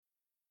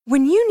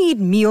When you need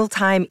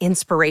mealtime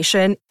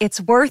inspiration,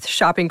 it's worth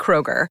shopping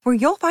Kroger, where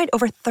you'll find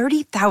over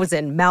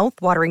 30,000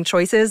 mouth-watering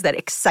choices that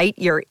excite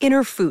your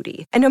inner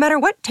foodie. And no matter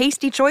what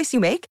tasty choice you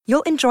make,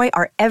 you'll enjoy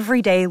our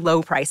everyday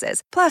low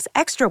prices, plus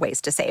extra ways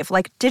to save,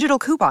 like digital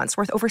coupons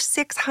worth over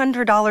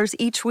 $600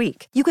 each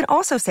week. You can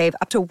also save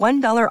up to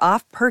 $1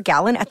 off per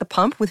gallon at the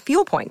pump with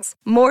fuel points.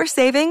 More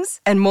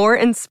savings and more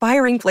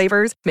inspiring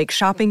flavors make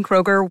shopping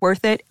Kroger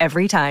worth it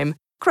every time.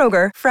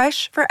 Kroger,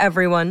 fresh for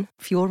everyone.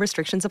 Fuel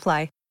restrictions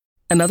apply.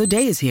 Another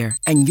day is here,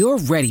 and you're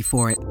ready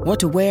for it. What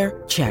to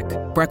wear? Check.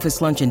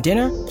 Breakfast, lunch, and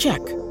dinner? Check.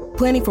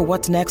 Planning for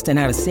what's next and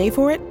how to save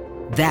for it?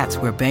 That's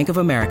where Bank of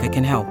America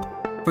can help.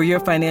 For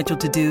your financial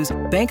to-dos,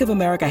 Bank of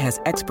America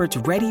has experts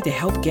ready to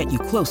help get you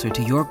closer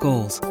to your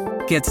goals.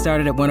 Get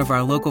started at one of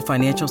our local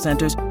financial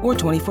centers or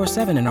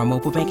 24/7 in our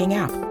mobile banking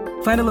app.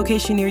 Find a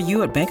location near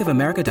you at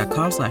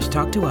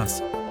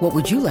bankofamerica.com/talktous. What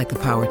would you like the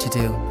power to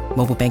do?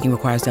 Mobile banking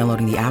requires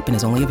downloading the app and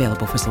is only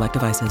available for select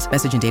devices.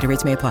 Message and data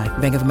rates may apply.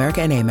 Bank of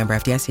America N.A., member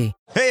FDIC.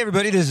 Hey,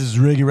 everybody, this is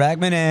Ricky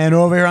Ragman, and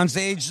over here on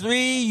Stage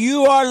 3,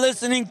 you are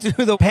listening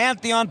to the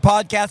Pantheon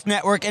Podcast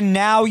Network, and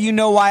now you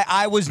know why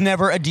I was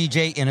never a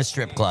DJ in a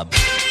strip club.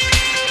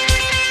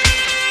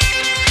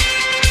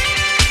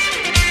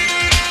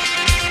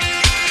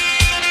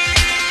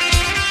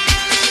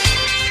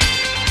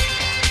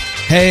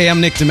 Hey,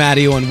 I'm Nick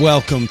DiMatteo, and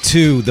welcome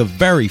to the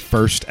very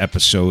first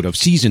episode of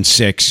Season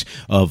 6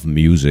 of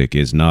Music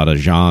is Not a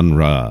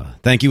Genre.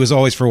 Thank you, as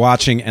always, for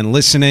watching and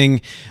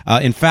listening.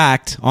 In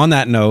fact, on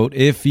that note,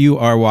 if you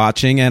are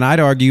watching, and I'd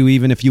argue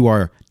even if you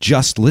are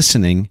just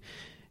listening,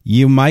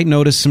 you might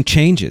notice some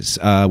changes.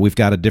 We've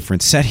got a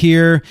different set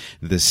here.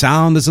 The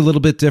sound is a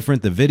little bit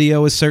different. The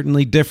video is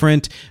certainly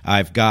different.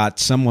 I've got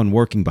someone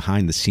working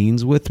behind the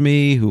scenes with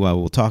me who I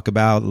will talk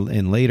about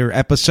in later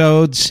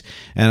episodes,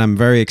 and I'm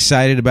very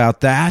excited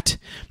about that.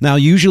 Now,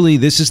 usually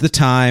this is the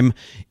time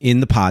in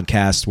the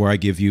podcast where I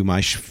give you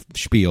my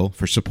spiel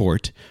for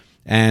support.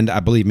 And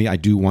believe me, I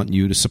do want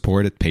you to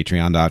support at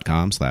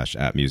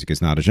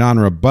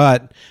patreon.com/@musicisnotagenre,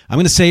 but I'm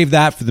going to save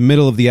that for the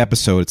middle of the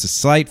episode. It's a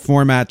slight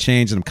format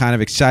change that I'm kind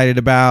of excited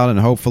about, and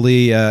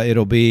hopefully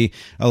it'll be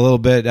a little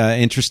bit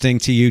interesting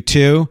to you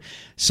too.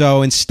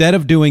 So instead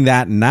of doing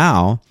that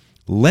now,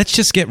 let's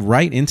just get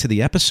right into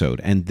the episode.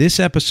 And this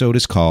episode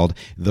is called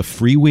The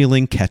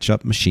Freewheeling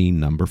Catch-Up Machine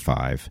Number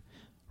 5,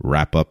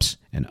 Wrap-Ups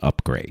and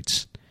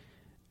Upgrades.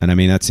 And I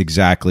mean, that's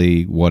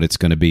exactly what it's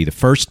going to be. The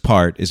first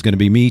part is going to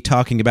be me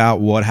talking about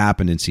what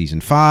happened in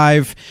Season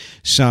 5,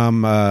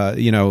 some,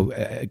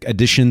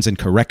 additions and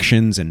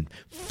corrections and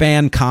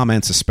fan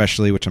comments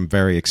especially, which I'm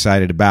very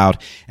excited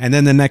about. And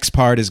then the next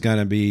part is going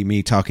to be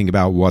me talking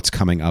about what's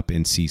coming up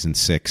in Season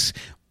 6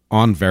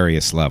 on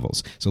various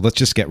levels. So let's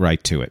just get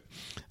right to it.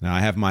 Now,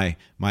 I have my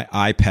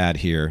iPad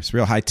here. It's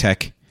real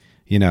high-tech.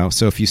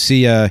 So if you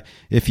see a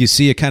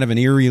kind of an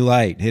eerie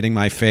light hitting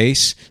my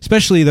face,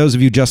 especially those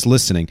of you just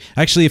listening.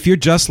 Actually, if you're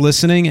just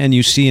listening and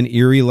you see an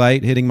eerie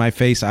light hitting my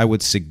face, I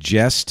would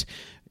suggest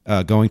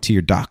going to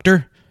your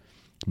doctor,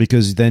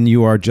 because then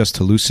you are just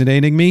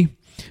hallucinating me.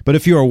 But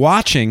if you are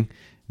watching,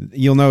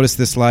 you'll notice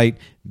this light.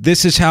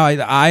 This is how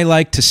I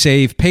like to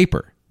save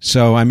paper.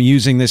 So I'm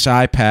using this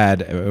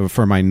iPad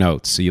for my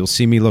notes. So you'll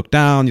see me look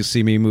down. You'll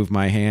see me move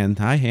my hand.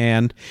 Hi,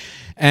 hand.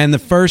 And the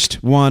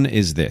first one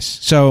is this.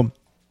 So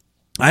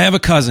I have a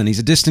cousin. He's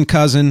a distant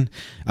cousin,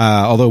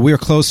 although we're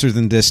closer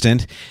than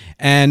distant.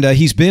 And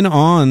he's been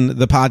on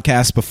the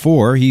podcast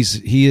before. He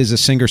is a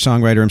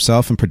singer-songwriter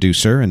himself and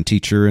producer and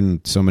teacher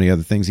and so many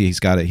other things. He's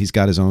got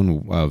his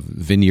own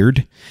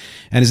vineyard.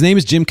 And his name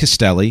is Jim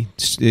Castelli,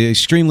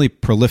 extremely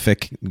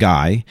prolific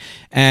guy.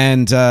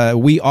 And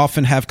we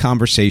often have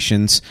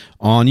conversations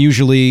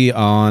usually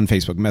on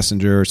Facebook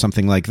Messenger or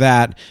something like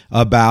that,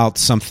 about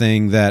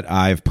something that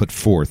I've put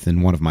forth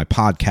in one of my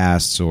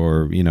podcasts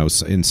or,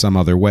 in some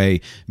other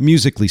way,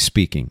 musically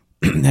speaking.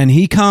 And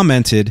he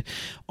commented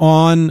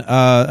on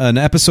an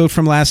episode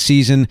from last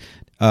season,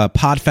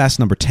 Podfast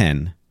number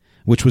 10,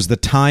 which was the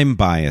Time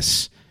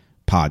Bias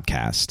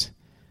podcast.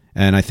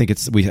 And I think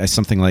it's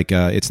something like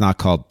it's not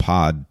called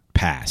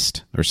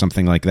Podpast or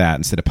something like that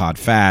instead of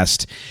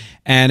Podfast.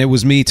 And it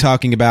was me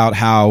talking about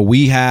how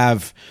we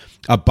have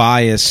a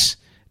bias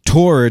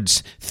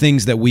towards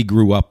things that we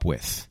grew up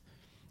with.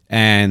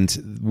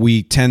 And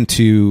we tend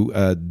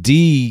to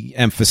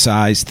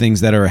de-emphasize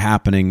things that are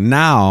happening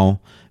now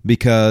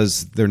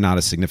because they're not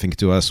as significant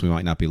to us. We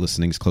might not be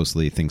listening as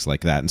closely, things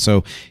like that. And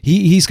so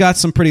he's got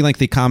some pretty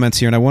lengthy comments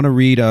here, and I want to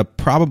read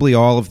probably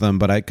all of them,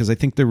 because I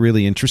think they're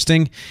really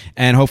interesting,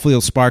 and hopefully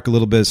it'll spark a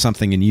little bit of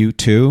something in you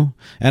too.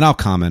 And I'll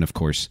comment, of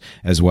course,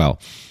 as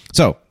well.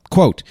 So,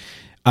 quote,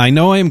 I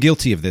know I am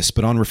guilty of this,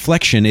 but on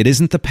reflection, it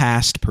isn't the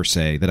past per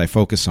se that I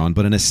focus on,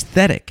 but an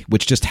aesthetic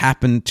which just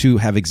happened to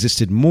have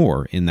existed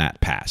more in that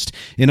past.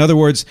 In other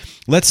words,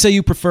 let's say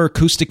you prefer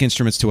acoustic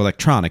instruments to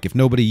electronic. If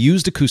nobody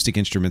used acoustic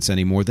instruments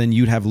anymore, then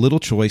you'd have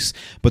little choice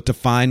but to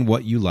find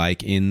what you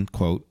like in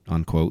quote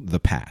unquote the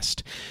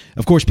past.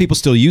 Of course, people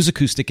still use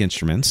acoustic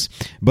instruments,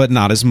 but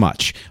not as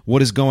much.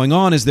 What is going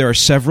on is there are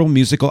several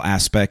musical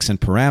aspects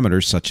and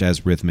parameters such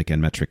as rhythmic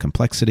and metric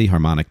complexity,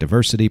 harmonic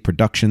diversity,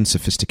 production,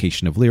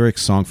 sophistication of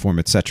lyrics, song form,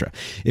 etc.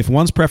 If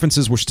one's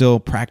preferences were still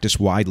practiced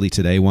widely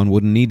today, one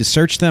wouldn't need to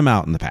search them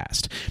out in the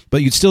past,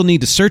 but you'd still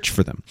need to search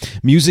for them.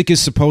 Music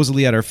is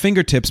supposedly at our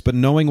fingertips, but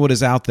knowing what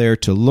is out there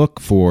to look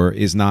for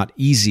is not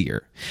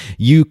easier.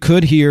 You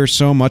could hear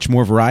so much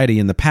more variety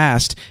in the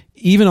past,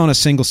 even on a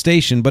single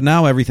station, but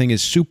now everything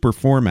is super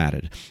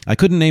formatted. I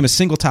couldn't name a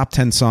single top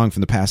 10 song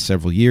from the past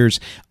several years.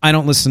 I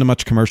don't listen to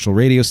much commercial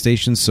radio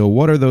stations, so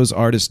what are those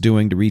artists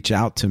doing to reach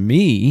out to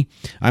me?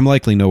 I'm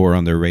likely nowhere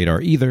on their radar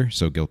either,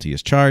 so guilty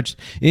as charged.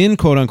 In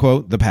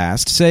quote-unquote the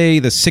past, say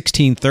the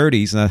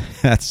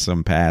 1630s, that's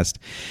some past,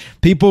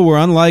 people were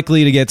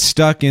unlikely to get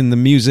stuck in the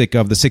music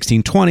of the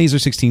 1620s or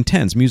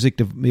 1610s.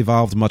 Music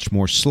evolved much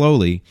more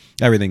slowly.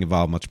 Everything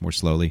evolved much more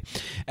slowly.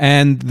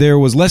 And there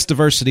was less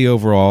diversity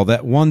overall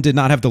that one did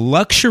not have the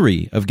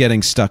luxury of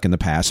getting stuck in the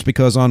past,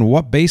 because on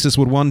what basis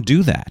would one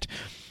do that?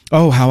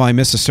 Oh, how I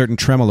miss a certain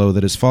tremolo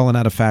that has fallen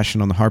out of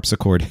fashion on the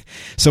harpsichord.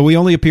 So we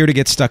only appear to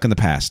get stuck in the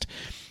past.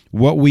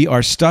 What we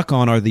are stuck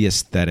on are the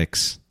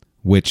aesthetics,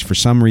 which for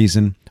some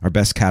reason are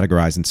best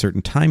categorized in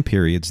certain time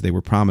periods they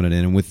were prominent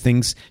in, and with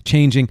things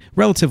changing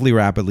relatively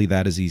rapidly,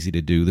 that is easy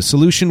to do. The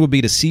solution would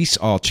be to cease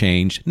all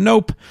change,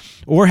 nope,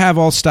 or have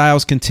all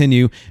styles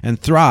continue and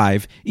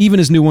thrive, even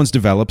as new ones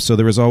develop, so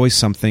there is always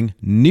something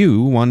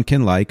new one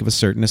can like of a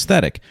certain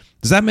aesthetic.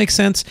 Does that make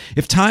sense?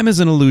 If time is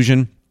an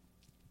illusion,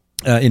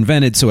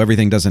 invented so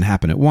everything doesn't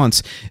happen at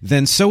once,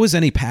 then so is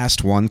any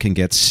past one can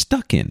get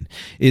stuck in.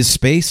 Is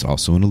space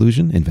also an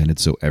illusion, invented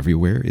so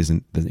everywhere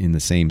isn't in the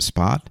same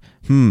spot?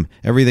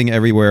 Everything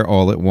everywhere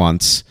all at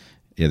once.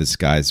 Yeah, this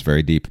guy's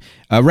very deep.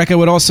 Rekha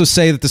would also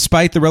say that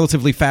despite the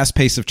relatively fast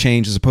pace of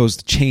change as opposed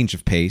to change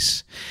of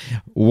pace,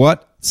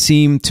 what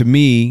seemed to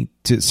me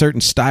to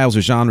certain styles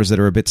or genres that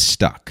are a bit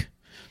stuck.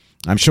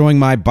 I'm showing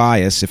my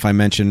bias if I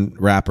mention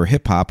rap or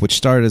hip-hop, which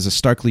started as a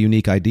starkly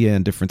unique idea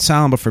and different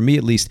sound, but for me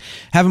at least,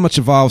 haven't much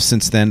evolved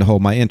since then to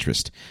hold my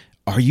interest.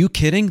 Are you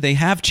kidding? They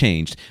have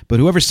changed. But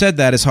whoever said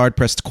that is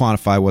hard-pressed to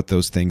quantify what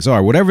those things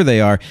are. Whatever they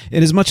are,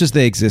 in as much as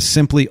they exist,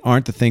 simply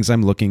aren't the things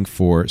I'm looking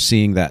for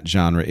seeing that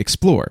genre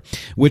explore,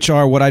 which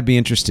are what I'd be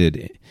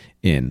interested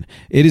in.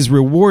 It is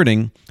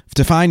rewarding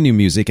to find new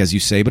music, as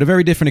you say, but a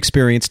very different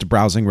experience to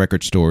browsing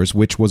record stores,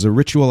 which was a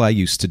ritual I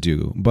used to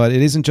do. But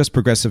it isn't just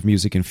progressive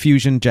music and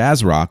fusion,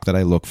 jazz rock that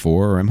I look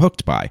for or am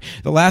hooked by.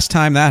 The last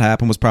time that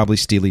happened was probably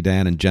Steely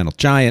Dan and Gentle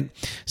Giant.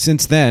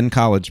 Since then,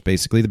 college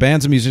basically, the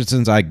bands and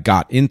musicians I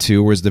got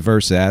into were as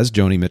diverse as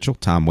Joni Mitchell,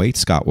 Tom Waits,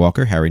 Scott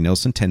Walker, Harry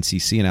Nilsson,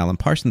 10cc, and Alan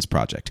Parsons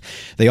Project.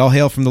 They all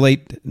hail from the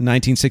late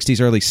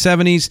 1960s, early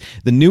 70s.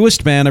 The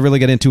newest band I really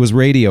got into was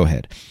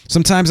Radiohead.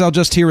 Sometimes I'll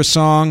just hear a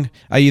song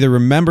I either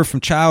remember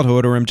from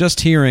childhood or am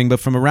just hearing, but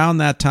from around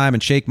that time,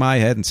 and shake my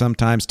head and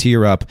sometimes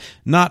tear up,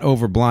 not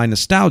over blind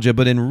nostalgia,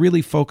 but in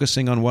really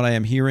focusing on what I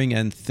am hearing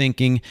and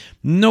thinking.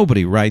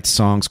 Nobody writes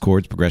songs,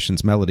 chords,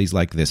 progressions, melodies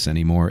like this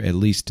anymore. At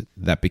least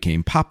that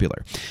became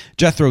popular.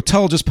 Jethro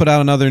Tull just put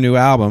out another new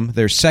album,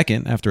 their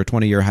second after a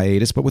 20-year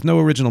hiatus, but with no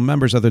original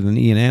members other than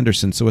Ian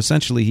Anderson, so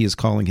essentially he is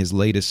calling his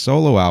latest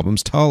solo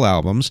albums Tull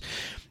albums.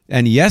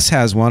 And Yes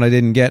has one I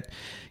didn't get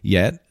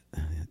yet.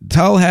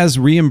 Tull has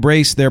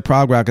re-embraced their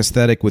prog rock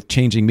aesthetic with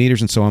changing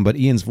meters and so on, but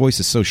Ian's voice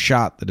is so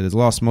shot that it has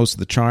lost most of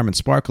the charm and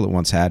sparkle it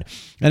once had,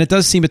 and it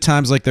does seem at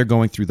times like they're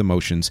going through the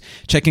motions,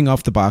 checking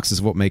off the boxes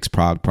of what makes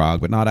prog,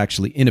 but not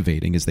actually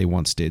innovating as they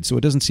once did, so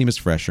it doesn't seem as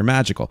fresh or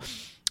magical.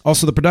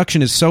 Also, the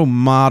production is so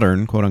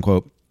modern,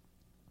 quote-unquote,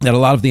 that a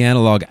lot of the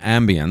analog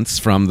ambience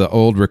from the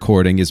old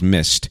recording is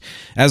missed,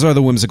 as are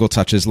the whimsical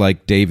touches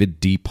like David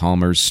D.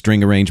 Palmer's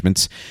string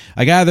arrangements.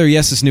 I gather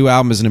Yes's new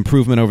album is an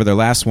improvement over their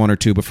last one or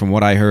two, but from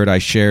what I heard, I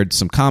shared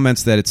some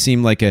comments that it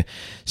seemed like a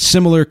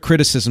similar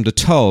criticism to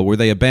Tull, where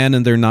they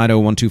abandoned their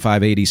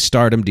 90125 80s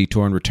stardom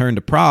detour and returned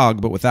to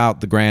prog, but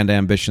without the grand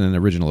ambition and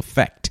original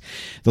effect.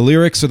 The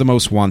lyrics are the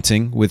most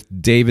wanting,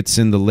 with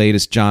Davidson the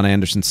latest John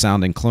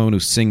Anderson-sounding clone who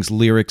sings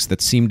lyrics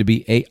that seem to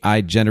be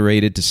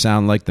AI-generated to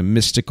sound like the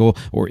mystical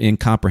or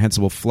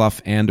incomprehensible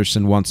fluff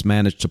Anderson once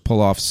managed to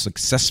pull off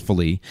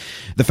successfully.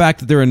 The fact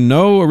that there are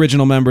no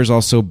original members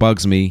also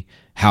bugs me.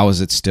 How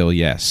is it still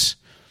Yes?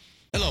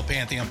 Hello,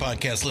 Pantheon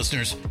Podcast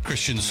listeners.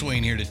 Christian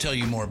Swain here to tell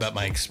you more about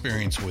my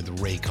experience with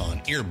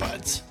Raycon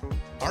earbuds.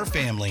 Our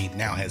family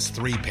now has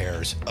 3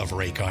 pairs of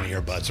Raycon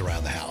earbuds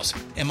around the house,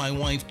 and my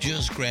wife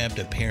just grabbed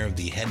a pair of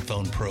the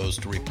Headphone Pros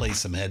to replace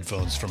some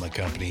headphones from a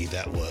company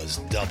that was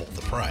double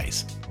the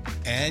price.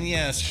 And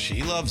yes,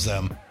 she loves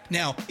them.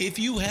 Now, if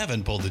you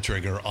haven't pulled the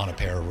trigger on a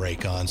pair of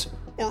Raycons,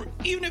 or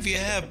even if you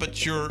have,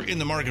 but you're in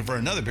the market for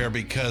another pair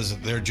because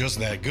they're just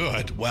that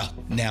good, well,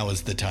 now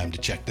is the time to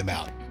check them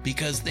out.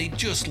 because they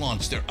just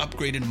launched their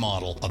upgraded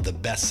model of the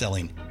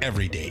best-selling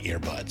everyday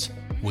earbuds.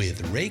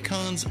 With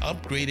Raycon's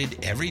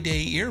upgraded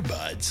everyday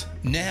earbuds,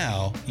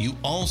 now you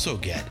also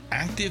get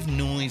active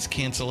noise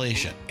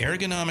cancellation,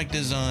 ergonomic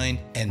design,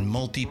 and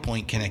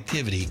multi-point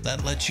connectivity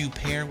that lets you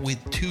pair with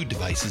 2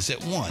 devices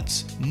at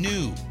once.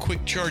 New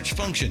quick charge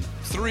function,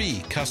 3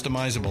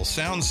 customizable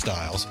sound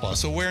styles,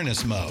 plus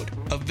awareness mode.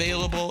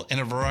 Available in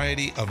a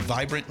variety of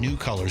vibrant new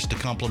colors to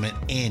complement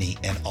any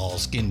and all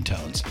skin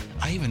tones.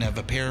 I even have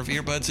a pair of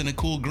earbuds in a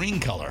cool green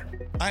color.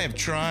 I have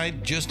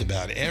tried just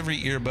about every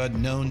earbud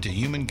known to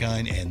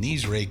humankind, and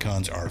these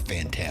Raycons are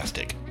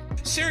fantastic.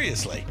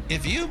 Seriously,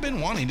 if you've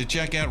been wanting to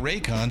check out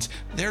Raycons,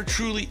 there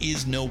truly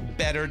is no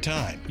better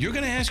time. You're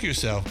going to ask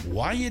yourself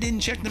why you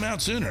didn't check them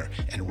out sooner,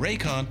 and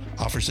Raycon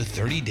offers a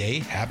 30-day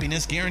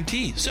happiness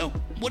guarantee. So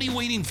what are you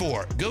waiting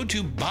for? Go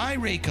to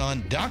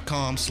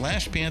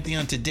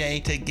buyraycon.com/Pantheon today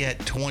to get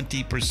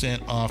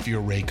 20% off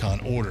your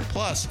Raycon order,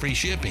 plus free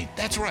shipping.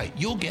 That's right,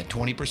 you'll get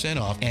 20%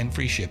 off and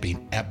free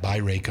shipping at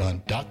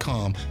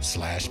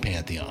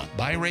buyraycon.com/Pantheon.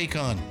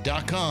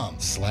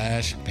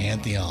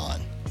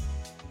 buyraycon.com/Pantheon.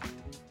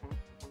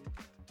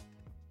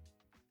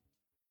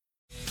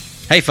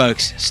 Hey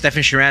folks,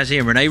 Stefan Shirazi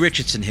and Renee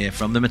Richardson here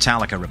from the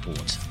Metallica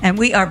Report. And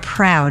we are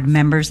proud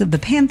members of the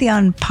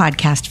Pantheon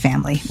podcast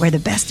family, where the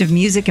best of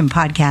music and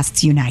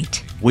podcasts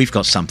unite. We've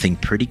got something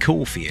pretty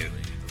cool for you.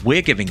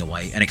 We're giving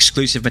away an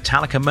exclusive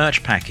Metallica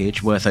merch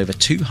package worth over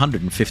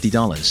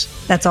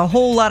 $250. That's a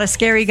whole lot of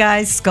Scary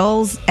Guys,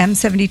 Skulls,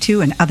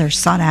 M72, and other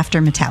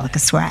sought-after Metallica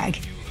swag.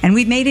 And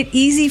we've made it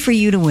easy for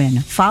you to win.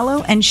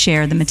 Follow and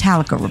share the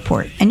Metallica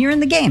Report, and you're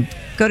in the game.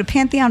 Go to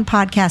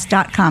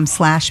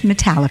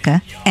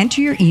pantheonpodcast.com/Metallica, enter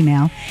your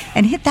email,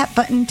 and hit that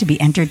button to be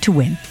entered to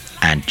win.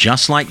 And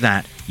just like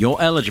that, you're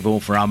eligible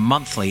for our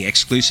monthly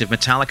exclusive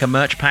Metallica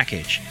merch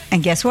package.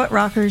 And guess what,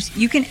 rockers?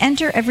 You can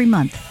enter every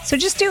month, so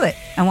just do it.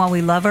 And while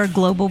we love our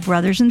global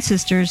brothers and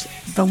sisters,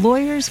 the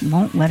lawyers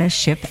won't let us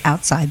ship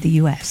outside the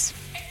U.S.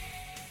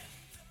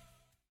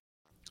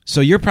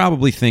 So you're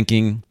probably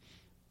thinking,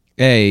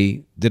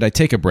 A, did I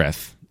take a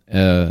breath?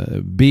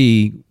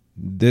 B,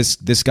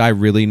 this guy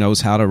really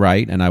knows how to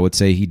write, and I would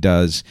say he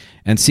does.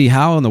 And C,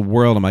 how in the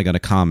world am I going to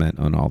comment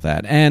on all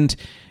that? And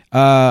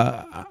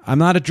I'm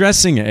not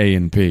addressing A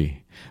and B.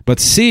 But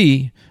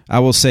C, I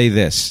will say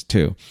this,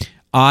 too.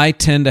 I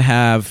tend to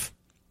have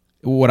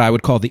what I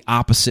would call the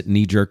opposite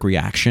knee-jerk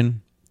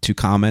reaction to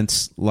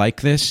comments like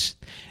this.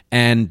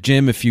 And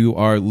Jim, if you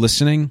are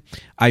listening,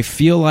 I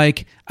feel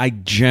like I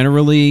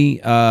generally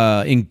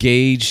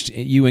engaged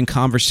you in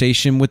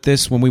conversation with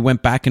this when we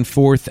went back and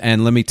forth.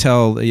 And let me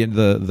tell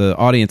the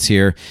audience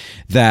here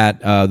that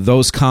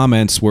those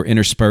comments were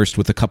interspersed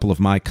with a couple of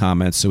my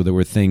comments. So there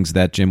were things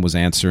that Jim was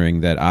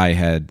answering that I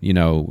had,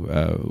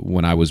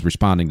 when I was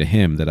responding to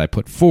him, that I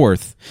put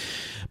forth.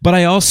 But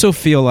I also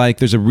feel like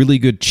there's a really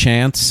good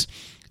chance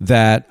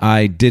that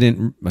I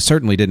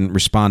certainly didn't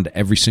respond to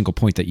every single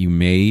point that you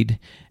made.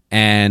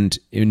 And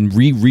in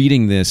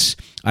rereading this,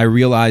 I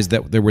realized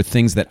that there were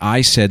things that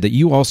I said that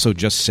you also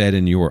just said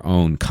in your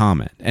own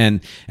comment.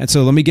 And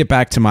so let me get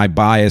back to my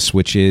bias,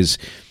 which is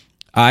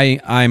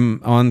I'm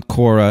on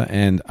Quora,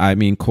 and I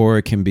mean,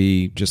 Quora can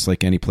be just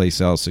like any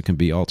place else. It can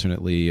be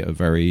alternately a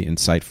very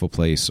insightful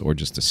place or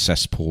just a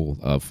cesspool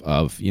of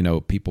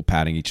people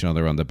patting each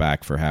other on the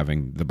back for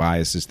having the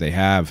biases they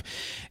have.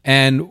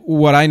 And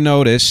what I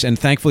notice, and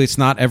thankfully it's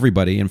not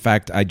everybody. In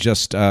fact, I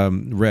just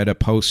read a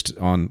post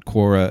on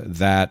Quora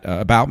that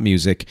about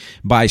music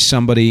by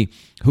somebody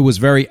who was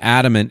very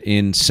adamant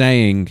in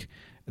saying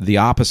the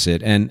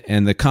opposite.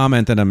 And the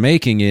comment that I'm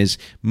making is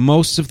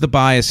most of the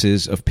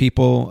biases of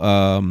people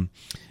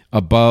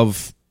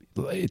above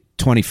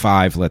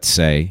 25, let's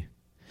say,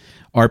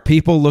 are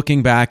people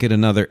looking back at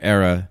another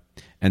era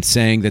and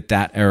saying that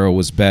that era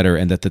was better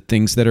and that the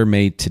things that are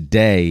made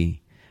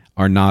today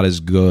are not as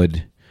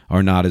good,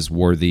 are not as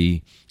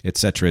worthy, et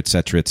cetera, et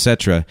cetera, et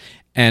cetera.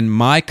 And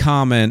my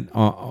comment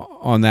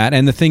on that,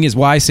 and the thing is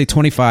why I say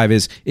 25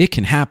 is it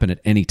can happen at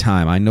any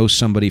time. I know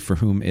somebody for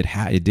whom it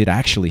did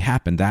actually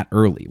happen that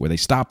early, where they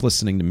stopped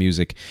listening to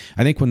music,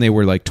 I think when they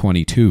were like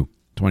 22,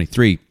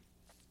 23.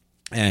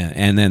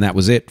 And then that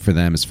was it for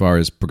them as far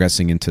as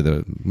progressing into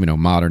the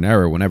modern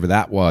era, whenever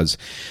that was.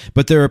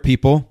 But there are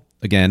people,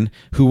 again,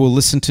 who will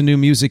listen to new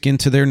music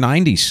into their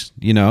 90s,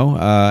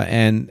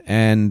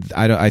 and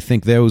I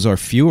think those are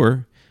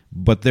fewer.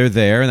 But they're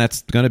there, and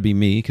that's going to be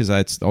me because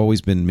it's always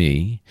been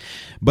me.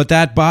 But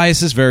that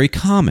bias is very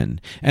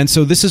common. And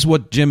so this is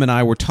what Jim and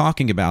I were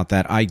talking about,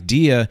 that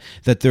idea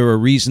that there are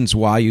reasons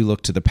why you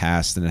look to the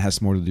past, and it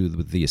has more to do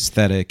with the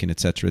aesthetic and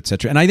et cetera, et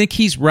cetera. And I think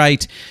he's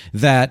right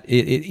that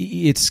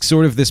it's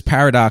sort of this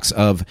paradox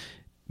of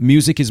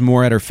music is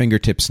more at our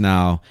fingertips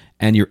now,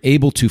 and you're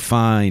able to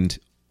find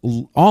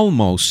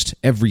almost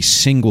every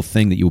single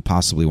thing that you would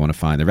possibly want to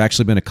find. There have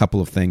actually been a couple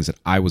of things that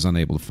I was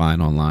unable to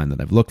find online that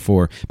I've looked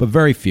for, but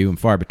very few and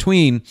far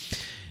between.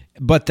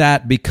 But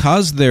that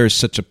because there's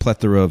such a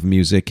plethora of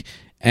music,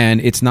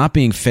 And it's not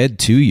being fed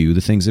to you.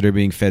 The things that are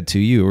being fed to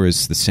you are the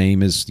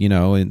same as,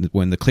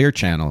 when the Clear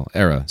Channel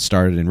era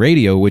started in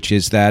radio, which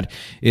is that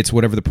it's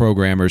whatever the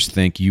programmers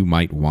think you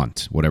might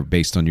want, whatever,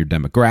 based on your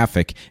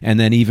demographic. And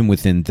then even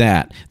within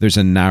that, there's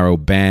a narrow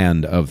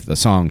band of the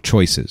song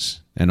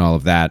choices and all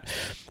of that.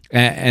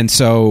 And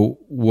so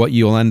what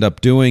you'll end up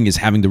doing is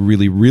having to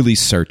really, really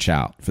search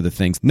out for the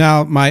things.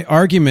 Now, my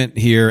argument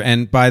here,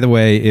 and by the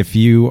way, if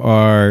you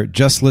are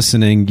just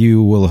listening,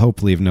 you will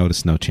hopefully have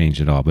noticed no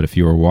change at all. But if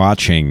you are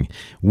watching,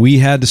 we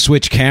had to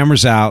switch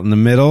cameras out in the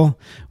middle,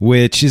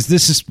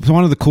 this is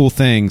one of the cool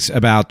things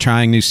about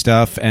trying new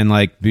stuff and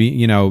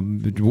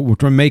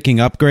we're making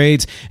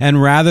upgrades.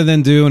 And rather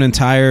than do an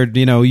entire,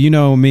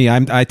 me,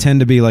 I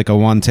tend to be like a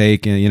one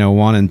take,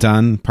 one and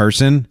done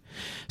person.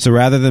 So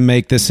rather than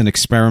make this an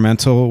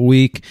experimental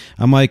week,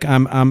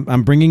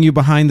 I'm bringing you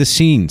behind the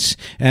scenes.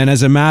 And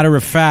as a matter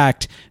of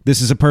fact,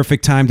 this is a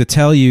perfect time to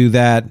tell you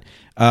that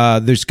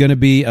there's going to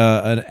be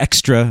an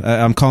extra,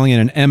 I'm calling it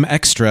an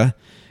MxG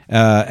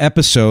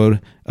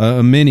episode,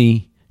 a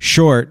mini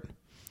short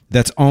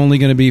that's only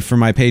going to be for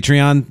my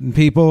Patreon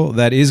people,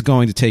 that is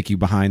going to take you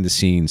behind the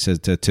scenes as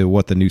to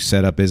what the new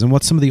setup is and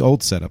what some of the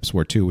old setups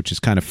were too, which is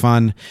kind of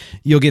fun.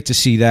 You'll get to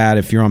see that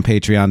if you're on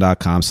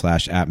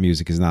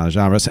patreon.com/@musicisnot a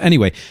genre. So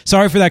anyway,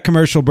 sorry for that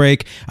commercial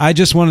break. I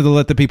just wanted to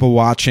let the people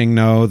watching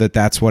know that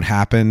that's what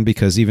happened,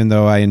 because even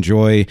though I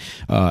enjoy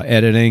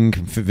editing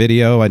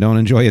video, I don't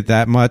enjoy it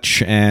that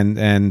much.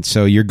 And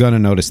so you're going to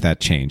notice that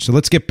change. So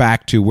let's get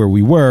back to where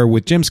we were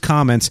with Jim's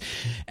comments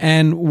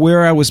and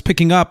where I was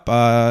picking up,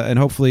 and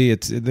hopefully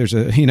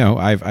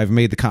I've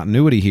made the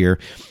continuity here.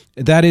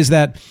 That is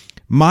that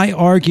my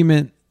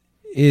argument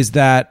is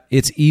that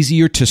it's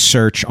easier to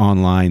search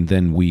online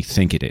than we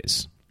think it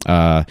is.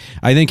 I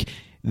think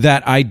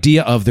that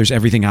idea of there's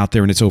everything out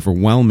there and it's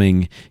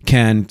overwhelming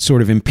can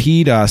sort of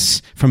impede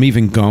us from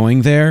even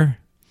going there.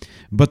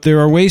 But there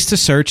are ways to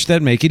search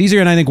that make it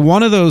easier. And I think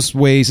one of those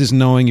ways is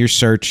knowing your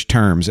search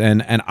terms.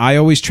 And I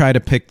always try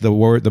to pick the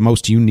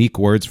most unique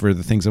words for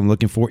the things I'm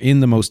looking for in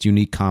the most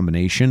unique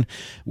combination,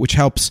 which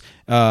helps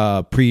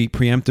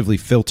preemptively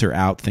filter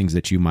out things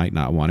that you might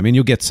not want. I mean,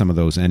 you'll get some of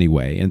those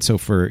anyway. And so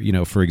for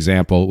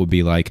example, it would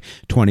be like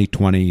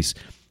 2020s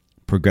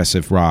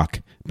progressive rock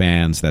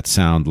bands that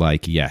sound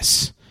like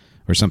Yes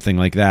or something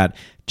like that.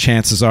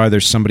 Chances are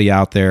there's somebody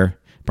out there,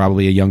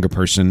 probably a younger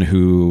person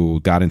who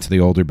got into the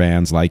older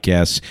bands like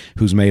Yes,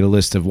 who's made a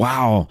list of,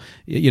 wow,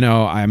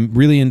 I'm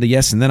really into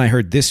Yes, and then I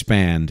heard this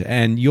band,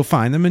 and you'll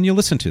find them and you'll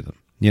listen to them,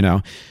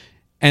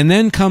 And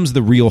then comes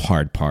the real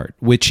hard part,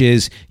 which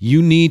is you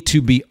need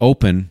to be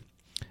open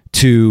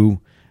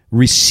to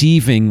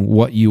receiving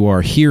what you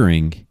are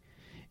hearing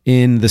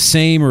in the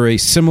same or a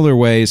similar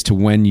way as to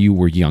when you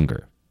were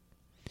younger.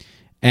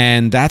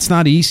 And that's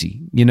not easy.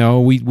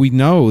 We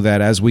know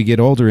that as we get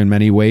older, in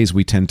many ways,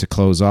 we tend to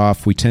close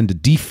off. We tend to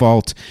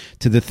default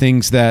to the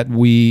things that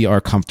we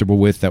are comfortable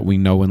with, that we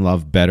know and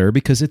love better,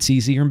 because it's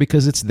easier and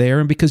because it's there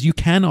and because you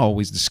can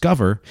always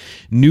discover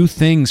new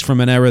things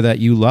from an era that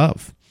you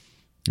love.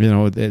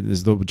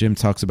 As though Jim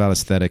talks about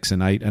aesthetics,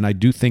 and I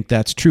do think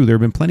that's true. There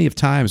have been plenty of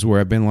times where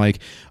I've been like,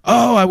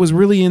 oh, I was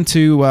really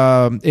into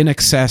In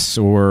Excess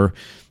or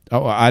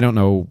I don't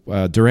know,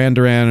 Duran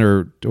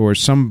Duran or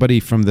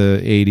somebody from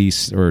the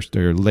 80s or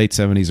late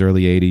 70s,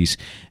 early 80s.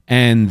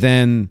 And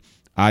then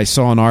I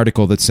saw an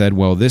article that said,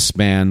 well, this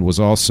band was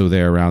also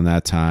there around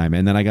that time.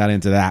 And then I got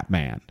into that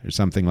band or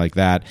something like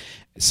that.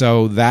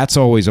 So that's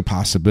always a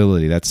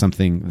possibility. That's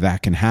something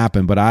that can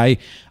happen. But I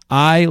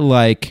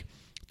like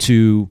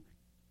to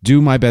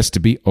do my best to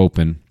be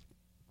open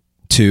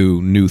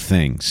to new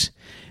things.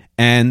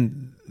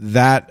 And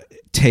that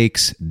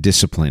takes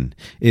discipline.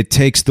 It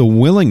takes the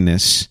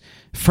willingness,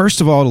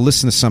 first of all, to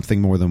listen to something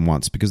more than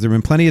once, because there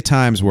have been plenty of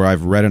times where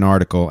I've read an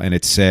article and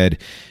it said,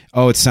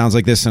 oh, it sounds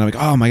like this, and I'm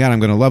like, oh my God, I'm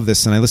going to love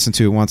this, and I listened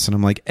to it once and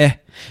I'm like,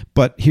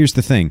 But here's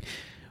the thing.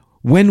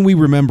 When we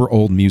remember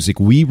old music,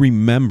 we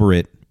remember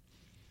it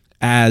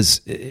as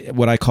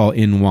what I call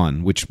in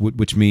one,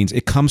 which means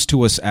it comes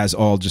to us as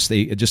all just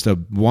a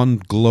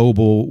one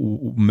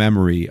global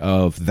memory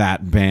of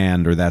that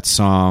band or that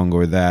song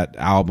or that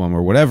album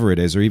or whatever it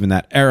is, or even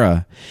that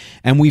era.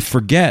 And we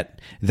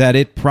forget that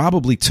it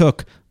probably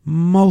took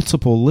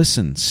multiple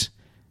listens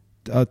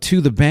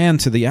to the band,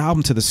 to the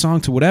album, to the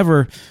song, to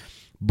whatever,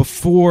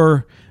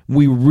 before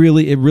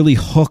it really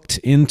hooked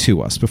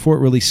into us, before it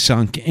really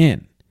sunk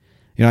in.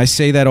 I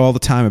say that all the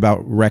time about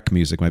Rec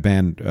music, my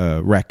band,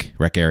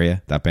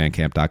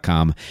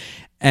 recarea.bandcamp.com.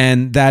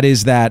 And that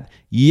is that,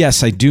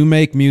 yes, I do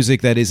make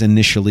music that is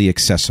initially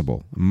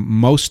accessible.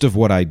 Most of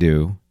what I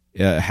do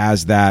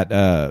has that,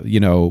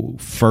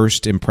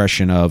 first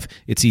impression of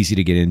it's easy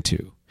to get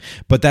into.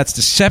 But that's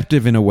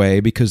deceptive in a way,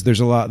 because there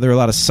are a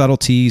lot of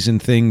subtleties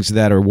and things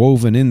that are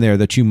woven in there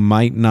that you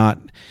might not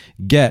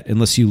get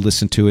unless you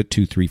listen to it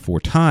 2, 3,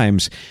 4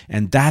 times.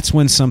 And that's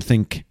when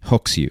something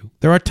hooks you.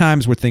 There are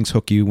times where things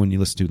hook you when you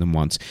listen to them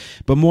once.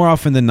 But more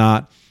often than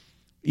not,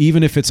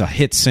 even if it's a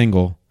hit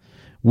single,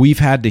 we've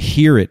had to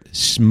hear it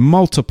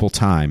multiple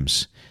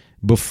times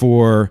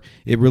before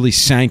it really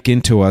sank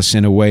into us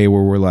in a way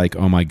where we're like,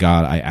 oh my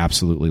God, I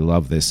absolutely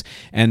love this.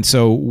 And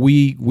so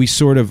we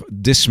sort of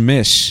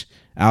dismiss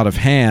out of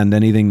hand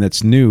anything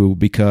that's new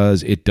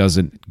because it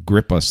doesn't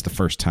grip us the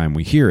first time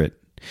we hear it.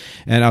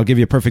 And I'll give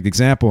you a perfect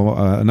example.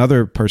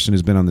 Another person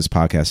who's been on this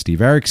podcast,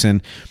 Steve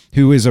Erickson,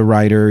 who is a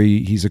writer.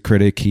 He's a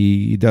critic.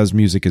 He does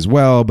music as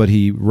well, but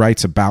he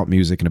writes about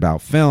music and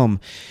about film.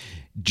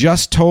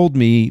 Just told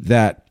me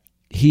that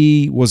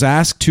he was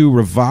asked to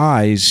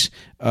revise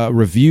a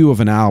review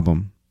of an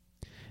album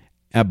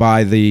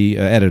by the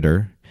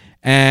editor.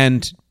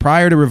 And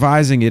prior to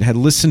revising it, had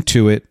listened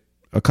to it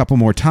a couple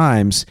more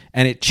times,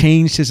 and it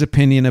changed his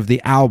opinion of the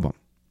album.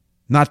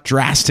 Not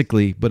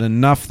drastically, but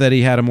enough that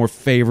he had a more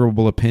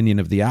favorable opinion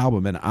of the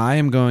album. And I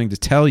am going to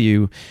tell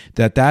you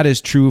that that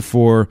is true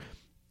for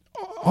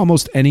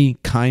almost any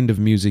kind of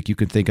music you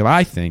can think of.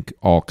 I think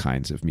all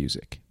kinds of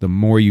music. The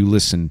more you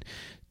listen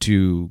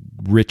to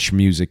rich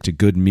music, to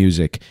good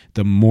music,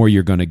 the more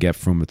you're going to get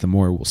from it, the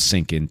more it will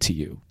sink into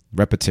you.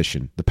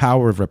 Repetition, the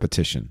power of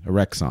repetition, a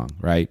rec song,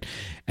 right?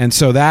 And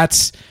so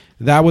that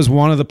was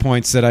one of the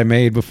points that I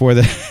made before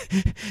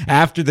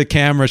after the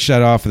camera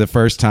shut off for the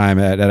first time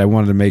that I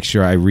wanted to make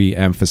sure I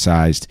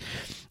re-emphasized.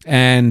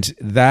 And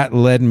that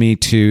led me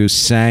to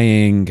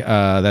saying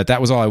that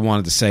was all I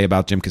wanted to say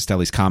about Jim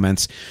Castelli's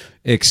comments,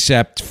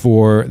 except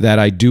for that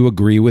I do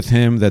agree with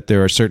him that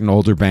there are certain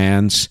older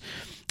bands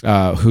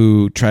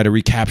who try to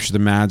recapture the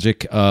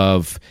magic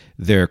of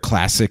their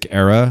classic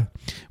era,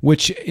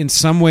 which in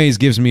some ways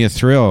gives me a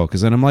thrill,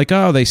 because then I'm like,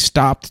 oh, they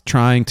stopped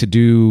trying to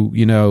do,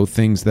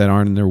 things that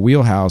aren't in their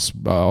wheelhouse,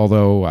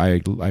 although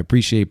I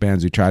appreciate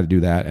bands who try to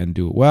do that and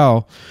do it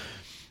well,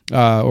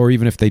 or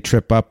even if they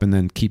trip up and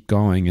then keep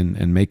going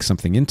and make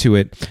something into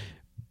it.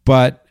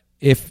 But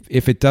if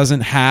it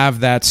doesn't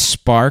have that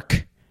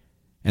spark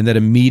and that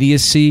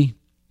immediacy,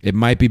 it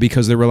might be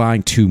because they're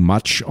relying too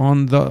much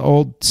on the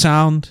old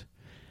sound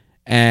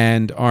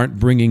and aren't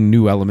bringing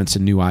new elements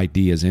and new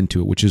ideas into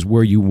it, which is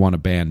where you want a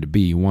band to be.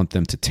 You want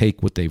them to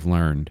take what they've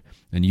learned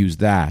and use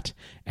that,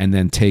 and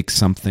then take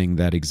something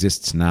that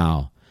exists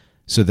now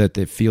so that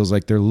it feels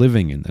like they're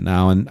living in the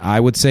now. And I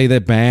would say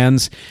that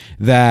bands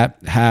that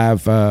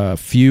have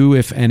few,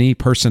 if any,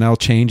 personnel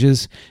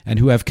changes and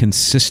who have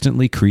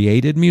consistently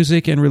created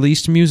music and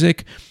released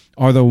music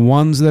are the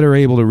ones that are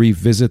able to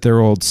revisit their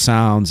old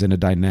sounds in a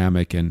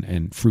dynamic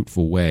and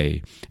fruitful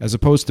way, as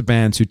opposed to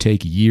bands who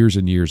take years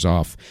and years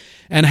off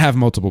and have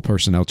multiple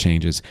personnel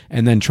changes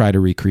and then try to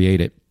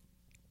recreate it.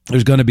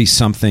 There's going to be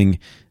something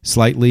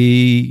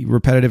slightly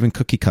repetitive and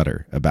cookie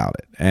cutter about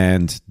it.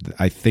 And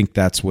I think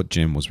that's what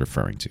Jim was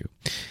referring to.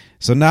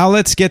 So now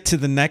let's get to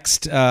the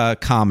next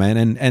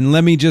comment. And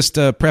let me just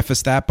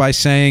preface that by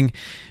saying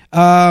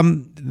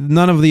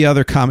none of the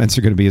other comments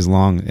are going to be as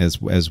long as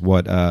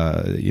what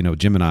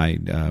Jim and I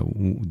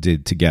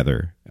did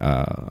together.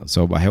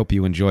 So I hope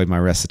you enjoyed my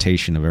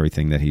recitation of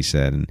everything that he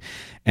said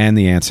and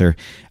the answer.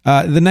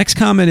 The next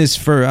comment is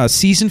for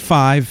season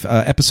 5,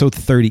 episode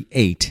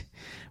 38,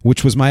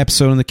 which was my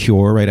episode on The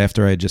Cure right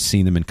after I had just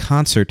seen them in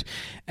concert.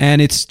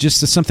 And it's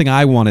just something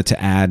I wanted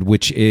to add,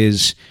 which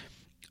is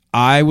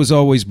I was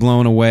always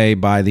blown away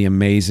by the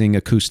amazing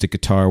acoustic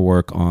guitar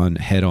work on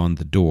Head on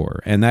the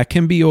Door. And that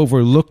can be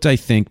overlooked, I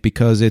think,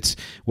 because it's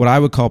what I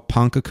would call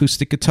punk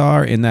acoustic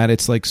guitar, in that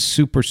it's like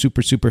super,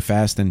 super, super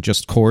fast and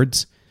just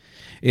chords.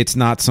 It's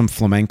not some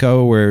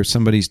flamenco where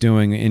somebody's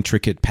doing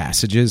intricate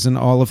passages and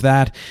all of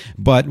that.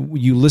 But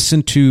you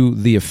listen to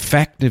the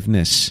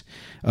effectiveness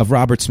of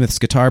Robert Smith's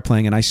guitar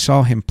playing, and I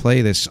saw him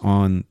play this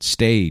on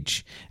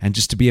stage, and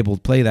just to be able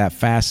to play that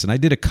fast. And I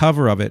did a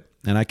cover of it,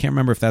 and I can't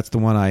remember if that's the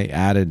one I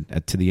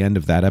added to the end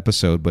of that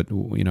episode, but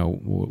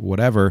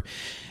whatever.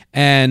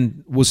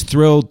 And was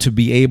thrilled to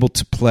be able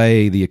to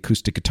play the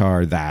acoustic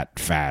guitar that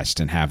fast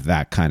and have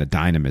that kind of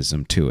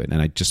dynamism to it.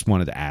 And I just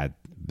wanted to add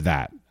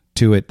that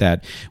to it,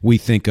 that we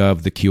think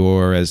of The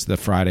Cure as the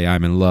Friday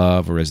I'm in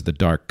Love or as the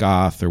dark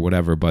goth or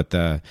whatever, but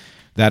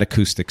that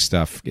acoustic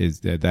stuff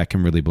that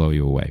can really blow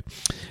you away.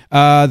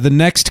 The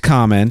next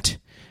comment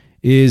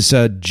is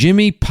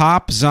Jimmy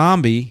Pop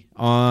Zombie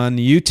on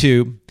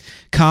YouTube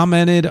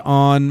commented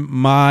on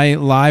my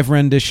live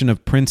rendition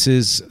of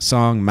Prince's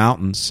song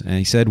Mountains, and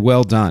he said,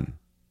 well done.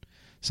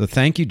 So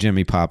thank you,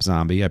 Jimmy Pop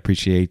Zombie. I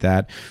appreciate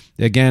that.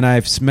 Again,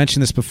 I've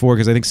mentioned this before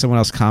because I think someone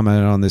else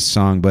commented on this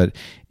song, but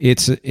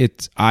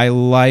I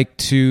like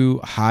to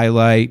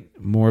highlight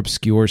more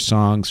obscure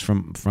songs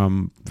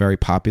from very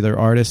popular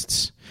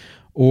artists,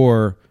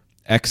 or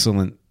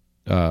excellent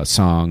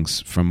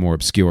songs from more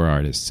obscure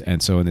artists.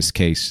 And so in this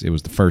case, it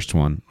was the first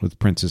one with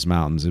Prince's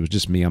Mountains. It was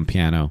just me on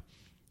piano,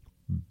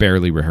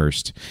 barely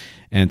rehearsed.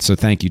 And so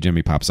thank you,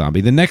 Jimmy Pop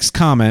Zombie. The next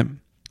comment,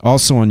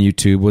 also on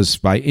YouTube, was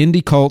by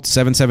Indie Cult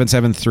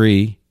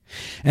 7773.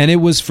 And it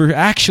was for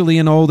actually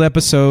an old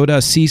episode,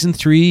 season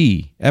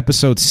 3,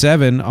 episode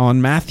 7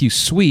 on Matthew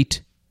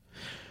Sweet.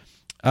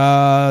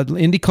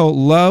 Indie Cult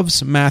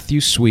loves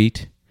Matthew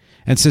Sweet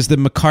and says that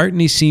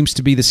McCartney seems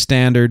to be the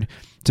standard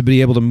to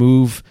be able to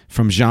move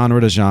from genre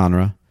to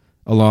genre.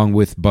 along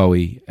with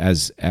Bowie,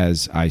 as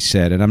I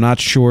said. And I'm not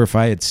sure if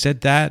I had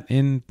said that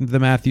in the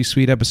Matthew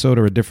Sweet episode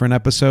or a different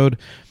episode,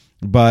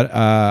 but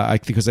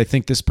because I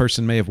think this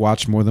person may have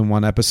watched more than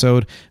one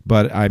episode.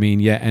 But I mean,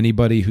 yeah,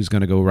 anybody who's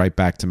going to go right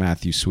back to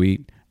Matthew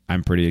Sweet,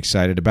 I'm pretty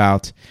excited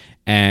about.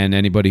 And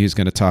anybody who's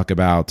going to talk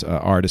about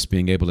artists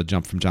being able to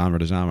jump from genre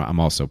to genre, I'm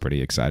also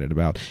pretty excited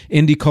about.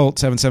 Indie Cult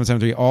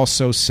 7773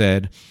 also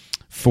said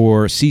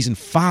for season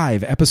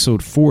 5,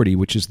 episode 40,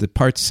 which is the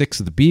part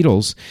 6 of the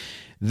Beatles,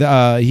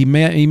 he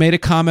made a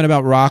comment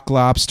about Rock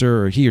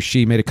Lobster, or he or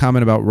she made a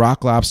comment about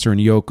Rock Lobster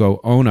and Yoko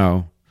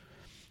Ono,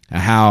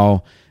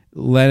 how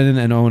Lennon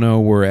and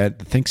Ono were at,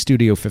 I think,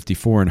 Studio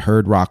 54 and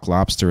heard Rock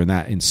Lobster, and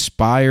that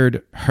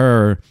inspired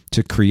her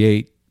to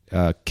create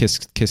Kiss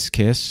Kiss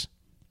Kiss.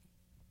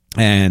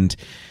 And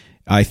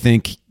I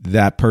think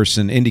that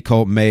person, Indie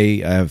Cult, may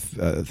have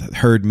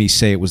heard me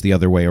say it was the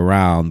other way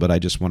around, but I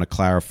just want to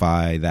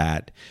clarify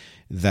that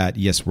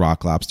yes,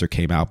 Rock Lobster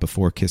came out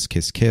before Kiss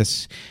Kiss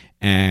Kiss,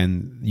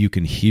 and you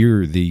can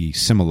hear the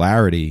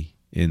similarity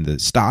in the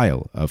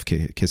style of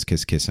Kiss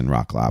Kiss Kiss and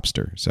Rock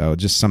Lobster. So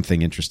just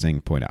something interesting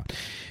to point out.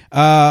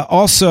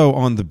 Also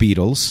on the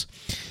Beatles,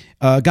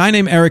 a guy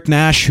named Eric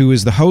Nash, who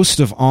is the host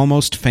of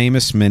Almost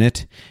Famous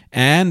Minute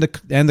and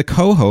the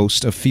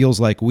co-host of Feels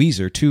Like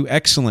Weezer, 2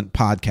 excellent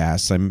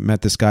podcasts. I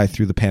met this guy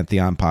through the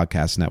Pantheon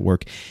Podcast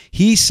Network.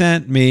 He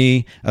sent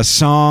me a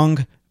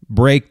song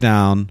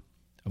breakdown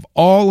of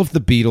all of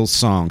the Beatles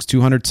songs,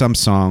 200-some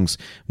songs,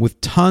 with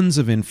tons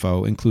of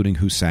info, including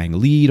who sang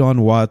lead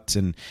on what,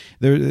 and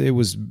it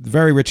was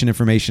very rich in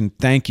information.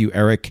 Thank you,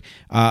 Eric.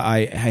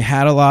 I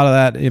had a lot of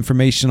that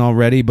information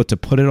already, but to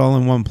put it all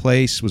in one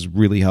place was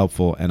really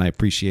helpful, and I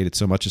appreciate it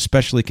so much,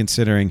 especially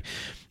considering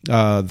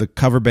the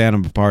cover band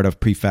I'm a part of,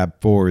 Prefab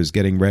 4, is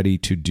getting ready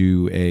to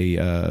do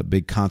a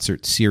big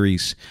concert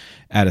series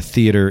at a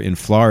theater in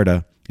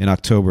Florida in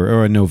October,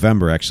 or in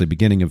November, actually,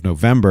 beginning of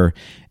November.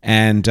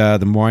 And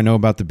the more I know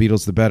about the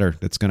Beatles, the better.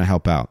 That's going to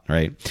help out,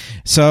 right?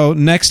 So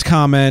next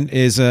comment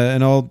is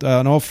an old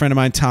friend of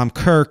mine, Tom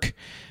Kirk,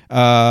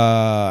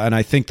 and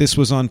I think this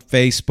was on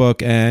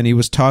Facebook, and he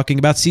was talking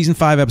about season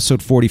 5,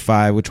 episode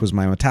 45, which was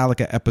my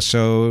Metallica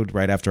episode,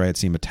 right after I had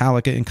seen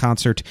Metallica in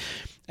concert,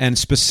 and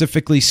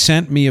specifically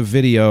sent me a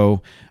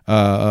video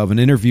of an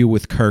interview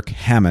with Kirk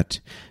Hammett,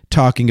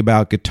 talking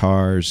about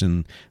guitars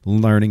and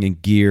learning and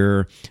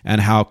gear,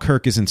 and how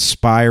Kirk is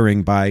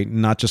inspiring by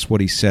not just what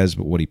he says,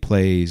 but what he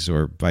plays,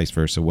 or vice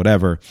versa,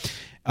 whatever.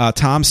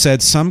 Tom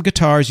said, some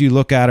guitars you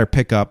look at or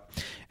pick up,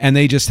 and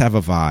they just have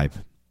a vibe.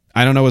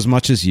 I don't know as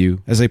much as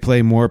you. As I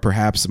play more,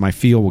 perhaps my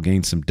feel will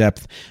gain some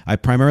depth. I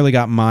primarily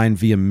got mine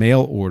via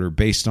mail order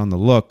based on the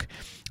look.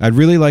 I'd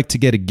really like to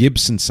get a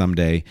Gibson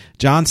someday.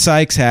 John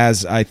Sykes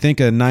has, I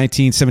think, a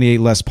 1978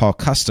 Les Paul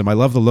Custom. I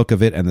love the look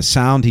of it and the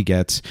sound he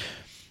gets.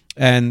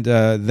 And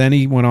then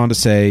he went on to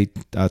say,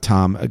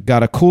 Tom,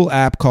 got a cool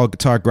app called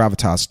Guitar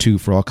Gravitas 2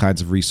 for all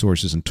kinds of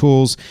resources and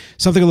tools.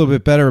 Something a little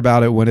bit better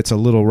about it when it's a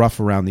little rough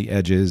around the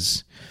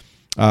edges.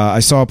 I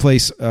saw a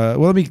place. Well,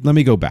 let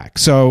me go back.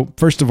 So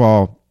first of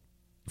all,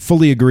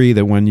 fully agree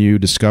that when you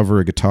discover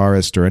a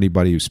guitarist or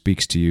anybody who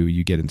speaks to you,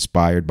 you get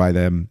inspired by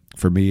them.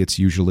 For me, it's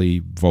usually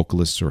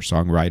vocalists or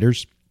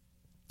songwriters,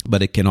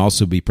 but it can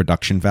also be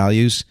production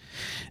values.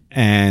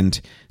 And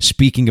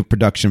speaking of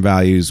production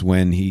values,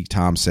 when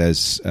Tom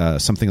says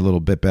something a little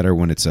bit better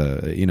when it's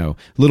a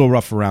little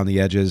rough around the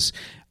edges,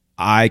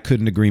 I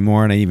couldn't agree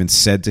more. And I even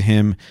said to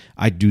him,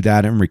 I do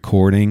that in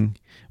recording,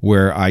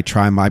 where I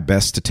try my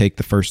best to take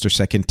the first or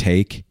second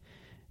take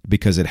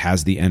because it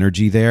has the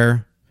energy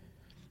there.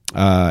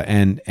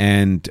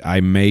 And I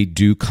may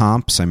do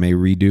comps, I may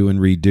redo and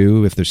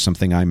redo if there's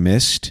something I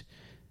missed,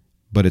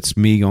 but it's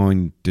me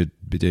going to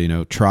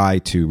try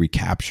to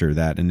recapture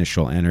that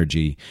initial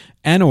energy,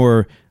 and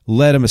or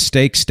let a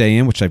mistake stay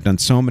in, which I've done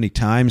so many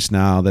times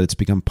now that it's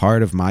become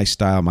part of my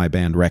style, my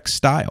band Rex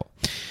style.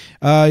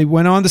 He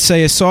went on to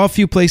say, I saw a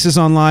few places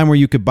online where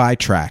you could buy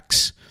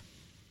tracks.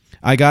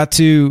 I got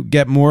to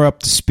get more up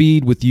to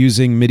speed with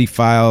using MIDI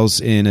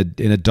files in a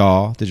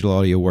DAW, digital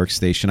audio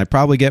workstation. I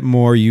probably get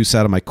more use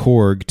out of my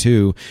Korg,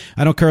 too.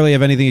 I don't currently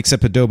have anything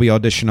except Adobe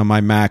Audition on my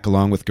Mac,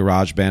 along with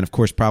GarageBand. Of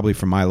course, probably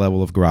for my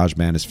level of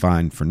GarageBand is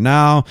fine for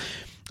now.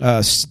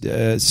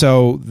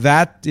 So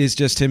that is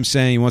just him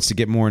saying he wants to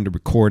get more into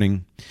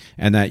recording,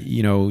 and that,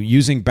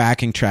 using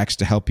backing tracks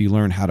to help you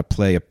learn how to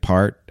play a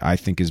part, I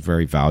think is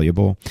very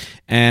valuable.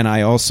 And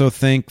I also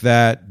think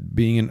that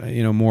being,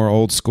 more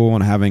old school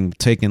and having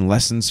taken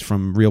lessons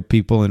from real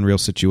people in real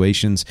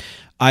situations,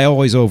 I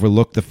always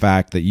overlook the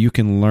fact that you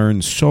can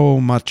learn so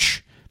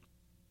much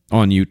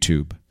on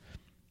YouTube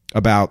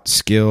about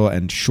skill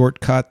and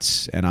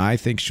shortcuts. And I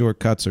think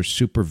shortcuts are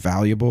super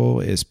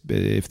valuable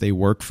if they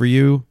work for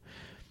you.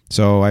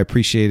 So I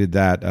appreciated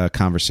that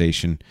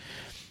conversation.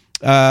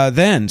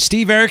 Then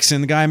Steve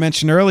Erickson, the guy I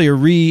mentioned earlier,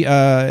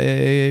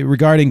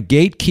 regarding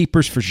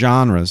gatekeepers for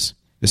genres,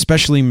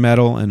 especially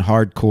metal and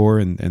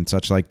hardcore and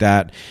such like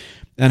that,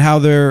 and how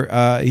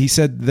he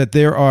said that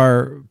there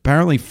are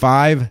apparently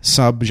 5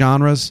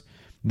 subgenres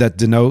that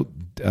denote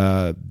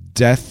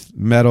death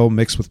metal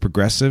mixed with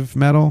progressive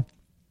metal.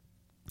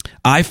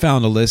 I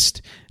found a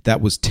list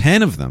that was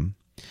 10 of them,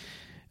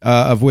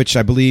 of which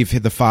I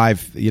believe the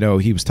 5,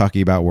 he was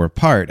talking about were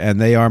apart, and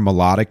they are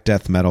melodic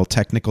death metal,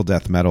 technical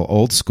death metal,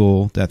 old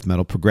school death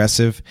metal,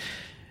 progressive,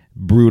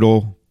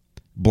 brutal,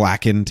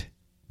 blackened,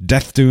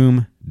 death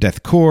doom,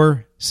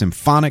 deathcore,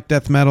 symphonic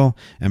death metal,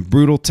 and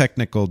brutal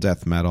technical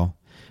death metal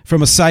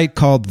from a site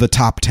called The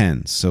Top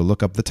Tens. So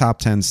look up The Top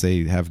Tens.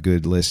 They have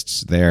good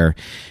lists there.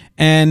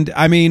 And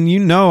I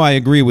mean, I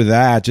agree with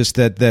that. Just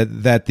that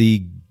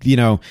the,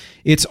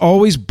 it's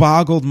always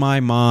boggled my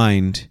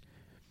mind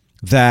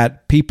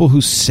that people who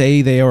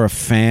say they are a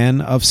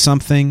fan of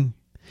something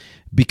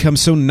become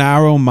so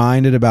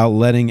narrow-minded about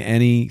letting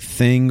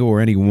anything or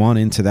anyone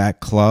into that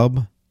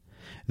club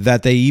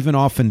that they even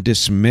often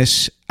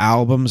dismiss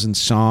albums and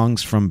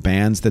songs from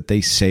bands that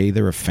they say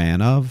they're a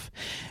fan of.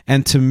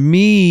 And to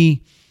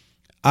me,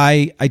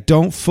 I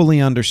don't fully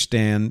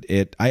understand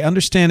it. I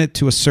understand it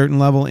to a certain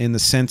level in the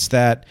sense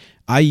that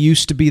I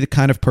used to be the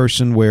kind of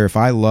person where if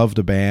I loved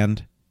a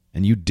band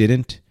and you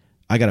didn't,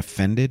 I got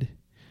offended,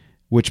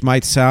 which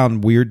might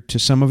sound weird to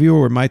some of you,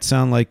 or it might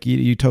sound like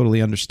you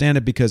totally understand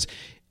it, because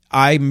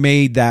I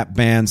made that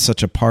band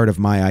such a part of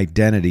my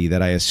identity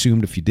that I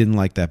assumed if you didn't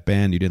like that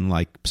band, you didn't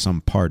like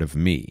some part of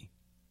me.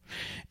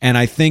 And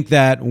I think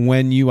that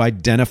when you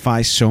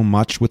identify so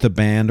much with a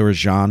band or a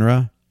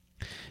genre,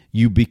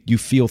 you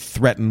feel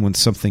threatened when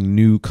something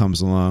new comes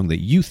along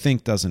that you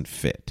think doesn't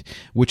fit,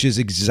 which is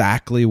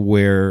exactly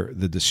where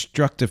the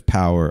destructive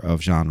power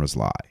of genres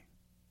lie.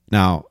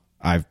 Now,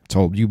 I've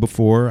told you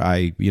before,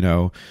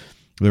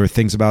 there are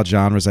things about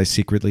genres I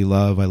secretly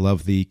love. I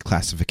love the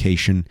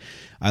classification.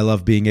 I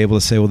love being able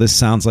to say, well, this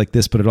sounds like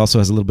this, but it also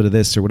has a little bit of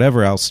this or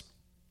whatever else.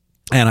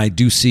 And I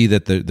do see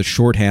that the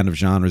shorthand of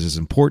genres is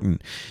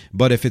important.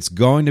 But if it's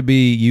going to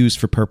be used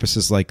for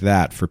purposes like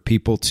that, for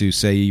people to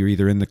say you're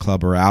either in the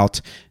club or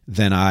out,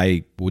 then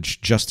I would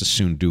just as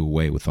soon do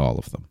away with all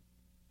of them,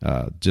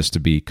 just to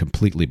be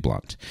completely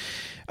blunt.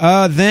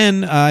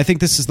 Then I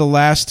think this is the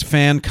last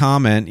fan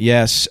comment.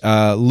 Yes,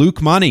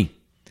 Luke Money.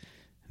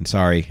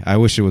 Sorry, I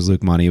wish it was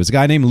Luke Money. It was a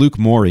guy named Luke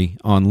Morey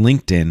on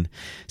LinkedIn.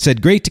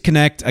 Said, great to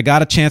connect. I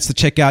got a chance to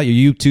check out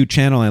your YouTube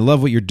channel, and I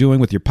love what you're doing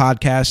with your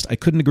podcast. I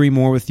couldn't agree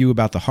more with you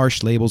about the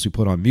harsh labels we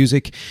put on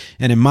music.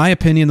 And in my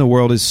opinion, the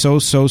world is so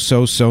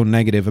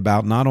negative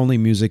about not only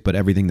music, but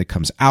everything that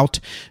comes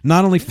out.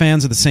 Not only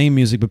fans of the same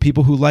music, but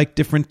people who like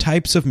different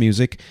types of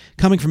music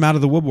coming from out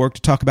of the woodwork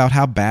to talk about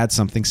how bad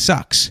something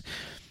sucks,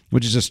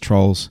 which is just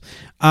trolls.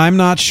 I'm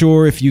not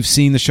sure if you've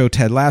seen the show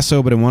Ted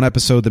Lasso, but in one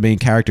episode, the main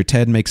character,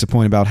 Ted, makes a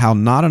point about how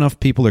not enough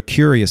people are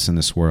curious in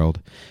this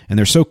world, and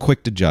they're so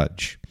quick to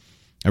judge.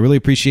 I really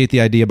appreciate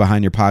the idea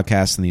behind your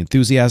podcast and the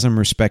enthusiasm and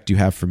respect you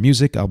have for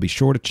music. I'll be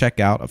sure to check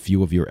out a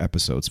few of your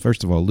episodes.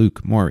 First of all,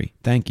 Luke, Maury,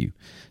 thank you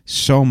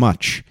so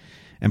much.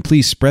 And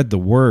please spread the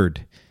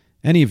word.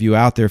 Any of you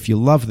out there, if you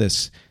love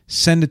this,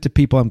 send it to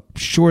people. I'm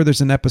sure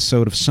there's an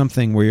episode of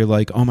something where you're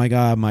like, oh my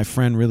God, my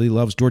friend really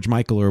loves George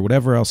Michael or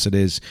whatever else it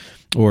is,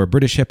 or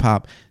British hip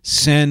hop.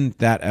 Send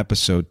that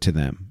episode to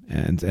them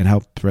and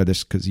help spread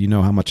this, because you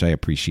know how much I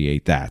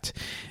appreciate that.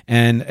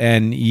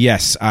 And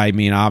yes, I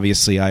mean,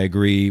 obviously I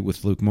agree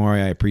with Luke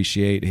Morey. I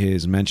appreciate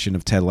his mention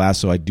of Ted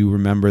Lasso. I do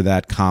remember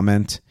that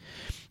comment.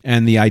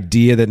 And the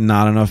idea that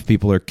not enough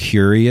people are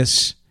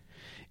curious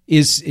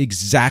is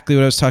exactly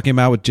what I was talking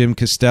about with Jim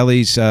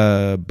Castelli's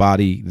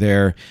body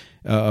there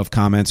of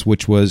comments,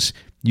 which was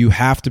you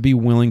have to be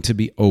willing to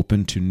be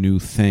open to new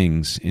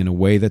things in a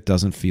way that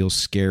doesn't feel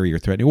scary or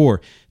threatening, or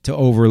to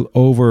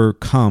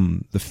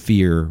overcome the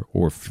fear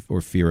or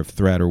fear of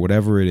threat or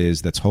whatever it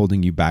is that's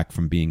holding you back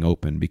from being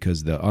open,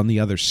 because on the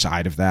other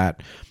side of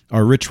that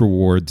are rich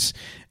rewards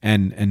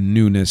and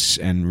newness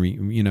and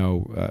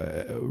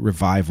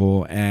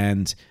revival,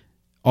 and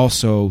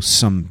also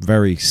some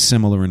very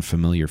similar and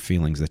familiar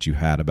feelings that you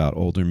had about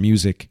older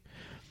music.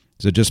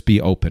 So just be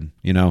open,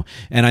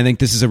 And I think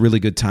this is a really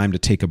good time to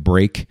take a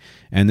break.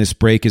 And this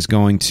break is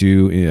going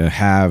to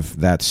have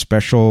that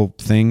special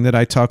thing that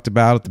I talked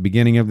about at the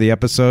beginning of the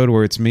episode,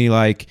 where it's me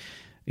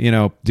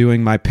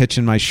doing my pitch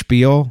and my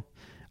spiel.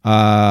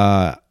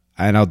 And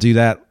I'll do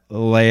that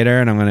later,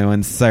 and I'm going to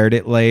insert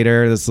it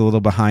later. That's a little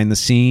behind the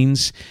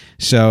scenes.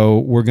 So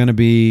we're going to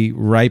be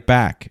right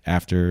back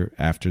after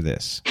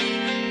this.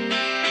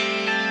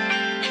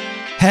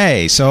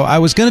 Hey, so I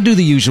was going to do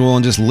the usual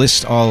and just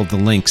list all of the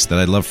links that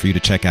I'd love for you to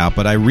check out,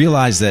 but I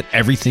realized that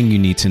everything you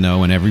need to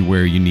know and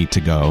everywhere you need to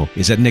go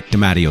is at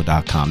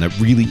nickdimatteo.com. That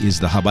really is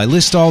the hub. I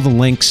list all the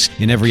links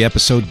in every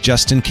episode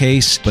just in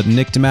case, but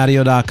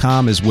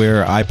nickdimatteo.com is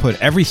where I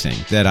put everything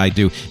that I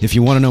do. If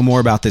you want to know more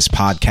about this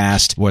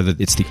podcast, whether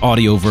it's the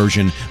audio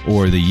version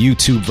or the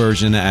YouTube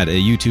version at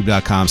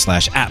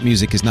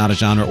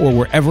youtube.com/@musicisnotagenre, or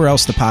wherever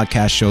else the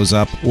podcast shows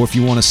up, or if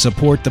you want to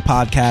support the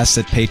podcast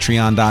at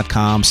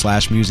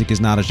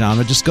patreon.com/musicisnotagenre,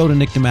 just go to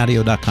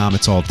nickdimatteo.com.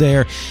 It's all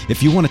there.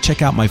 If you want to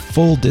check out my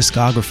full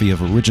discography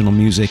of original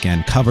music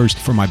and covers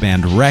for my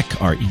band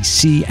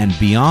REC, and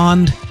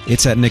beyond,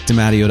 it's at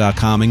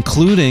nickdimatteo.com,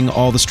 including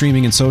all the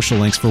streaming and social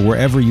links for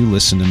wherever you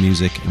listen to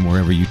music and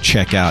wherever you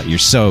check out your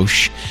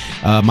soch.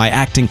 My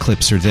acting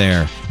clips are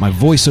there. My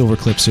voiceover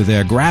clips are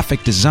there.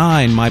 Graphic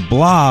design, my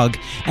blog,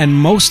 and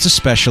most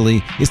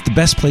especially, it's the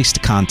best place to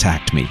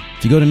contact me.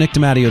 If you go to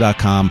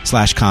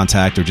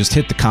nickdimatteo.com/contact or just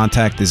hit the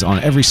contact is on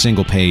every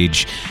single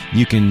page,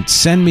 you can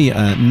send me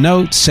a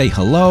note, say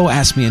hello,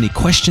 ask me any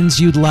questions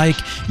you'd like.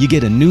 You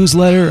get a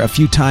newsletter a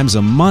few times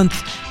a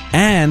month.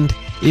 And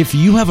if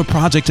you have a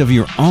project of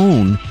your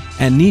own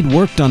and need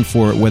work done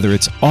for it, whether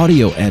it's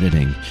audio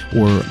editing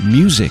or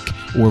music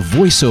or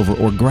voiceover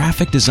or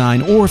graphic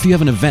design, or if you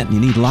have an event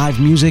and you need live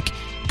music,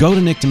 go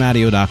to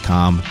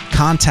nickdimatteo.com,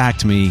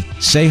 contact me,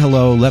 say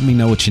hello, let me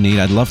know what you need.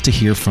 I'd love to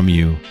hear from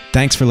you.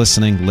 Thanks for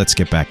listening. Let's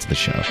get back to the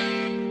show.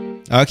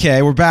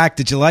 Okay, we're back.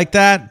 Did you like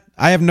that?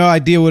 I have no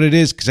idea what it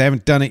is because I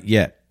haven't done it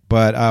yet,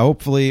 but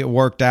hopefully it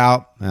worked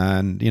out.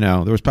 And,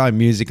 there was probably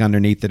music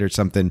underneath it or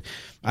something.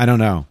 I don't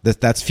know.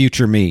 That's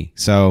future me.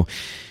 So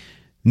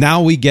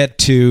now we get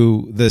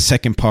to the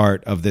second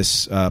part of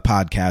this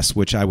podcast,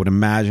 which I would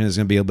imagine is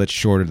going to be a bit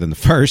shorter than the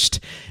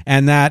first.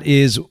 And that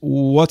is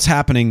what's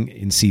happening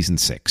in season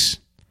 6.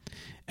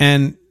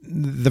 And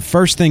the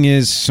first thing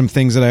is some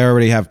things that I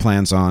already have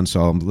plans on.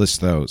 So I'll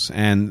list those.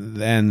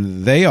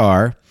 And they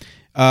are,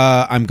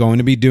 I'm going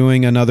to be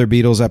doing another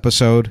Beatles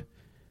episode,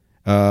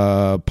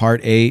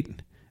 part 8.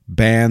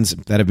 Bands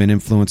that have been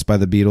influenced by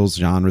the Beatles,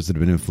 genres that have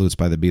been influenced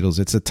by the Beatles.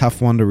 It's a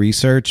tough one to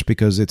research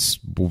because it's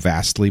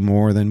vastly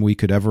more than we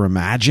could ever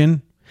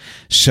imagine.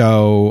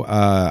 So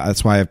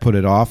that's why I've put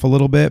it off a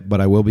little bit,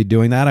 but I will be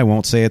doing that. I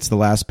won't say it's the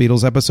last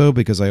Beatles episode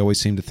because I always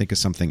seem to think of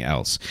something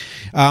else.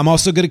 I'm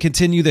also going to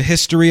continue the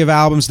history of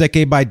albums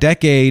decade by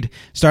decade,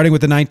 starting with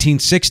the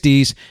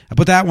 1960s. I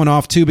put that one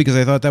off too because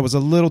I thought that was a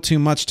little too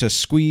much to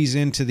squeeze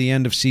into the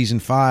end of season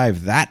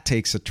 5. That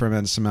takes a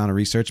tremendous amount of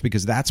research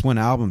because that's when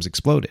albums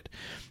exploded.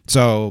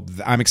 So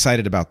I'm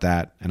excited about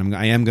that, and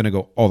I am going to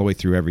go all the way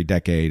through every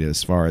decade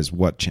as far as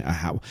what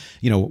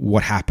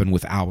happened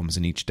with albums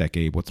in each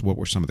decade. What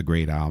were some of the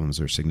great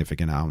albums or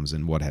significant albums,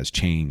 and what has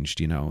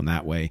changed? In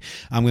that way,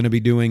 I'm going to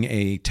be doing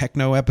a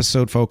techno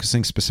episode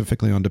focusing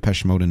specifically on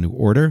Depeche Mode and New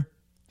Order.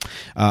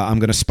 I'm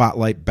going to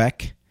spotlight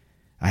Beck.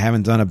 I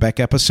haven't done a Beck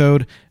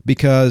episode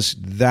because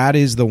that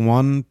is the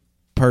one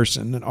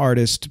person, an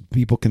artist,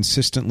 people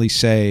consistently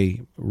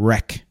say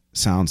wreck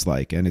sounds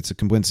like, and it's a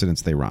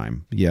coincidence they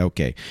rhyme. Yeah,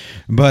 okay.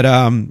 But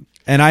and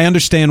I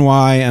understand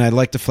why, and I'd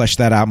like to flesh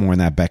that out more in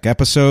that Beck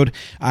episode.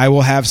 I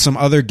will have some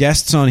other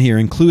guests on here,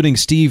 including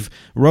Steve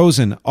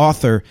Rosen,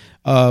 author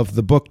of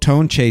the book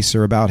Tone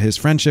Chaser, about his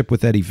friendship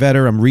with Eddie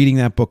Vedder. I'm reading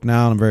that book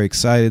now, and I'm very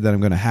excited that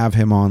I'm going to have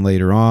him on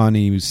later on.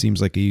 He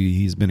seems like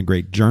he's been a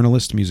great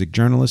journalist, music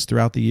journalist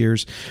throughout the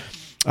years.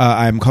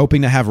 I'm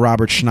hoping to have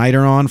Robert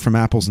Schneider on from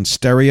Apples and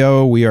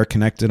Stereo. We are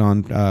connected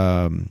on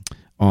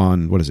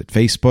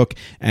Facebook,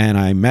 and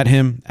I met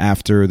him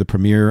after the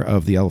premiere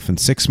of the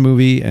Elephant Six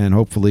movie, and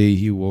hopefully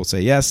he will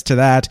say yes to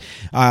that.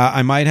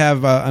 I might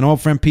have an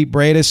old friend, Pete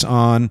Bradis,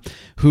 on,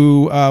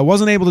 who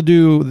wasn't able to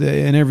do the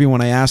interview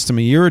when I asked him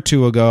a year or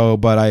two ago,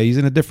 but he's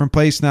in a different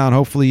place now, and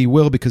hopefully he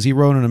will, because he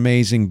wrote an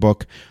amazing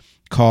book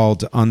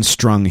called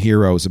Unstrung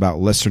Heroes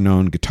about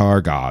lesser-known guitar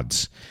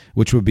gods,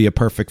 which would be a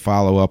perfect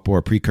follow-up or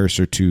a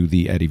precursor to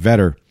the Eddie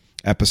Vedder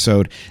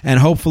episode. And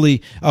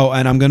hopefully,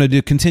 and I'm going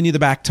to continue the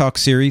Back Talk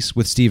series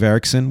with Steve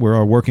Erickson.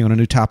 We're working on a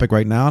new topic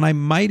right now, and I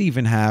might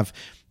even have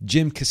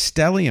Jim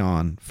Castelli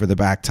on for the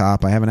Back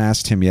Top. I haven't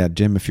asked him yet.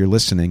 Jim, if you're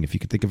listening, if you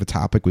can think of a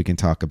topic we can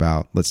talk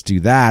about, let's do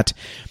that.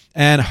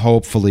 And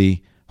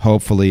hopefully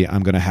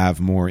I'm going to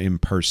have more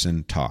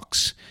in-person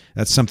talks.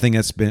 That's something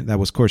that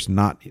was, of course,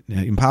 not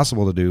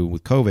impossible to do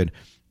with COVID.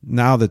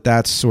 Now that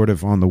that's sort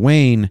of on the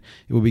wane,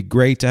 it would be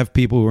great to have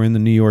people who are in the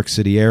New York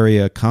City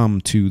area come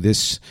to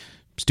this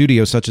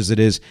studio, such as it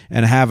is,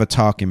 and have a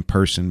talk in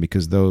person,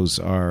 because those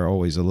are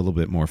always a little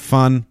bit more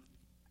fun.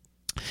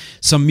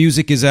 Some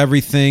music is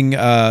everything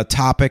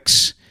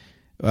topics.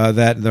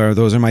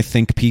 Those are my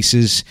think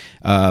pieces,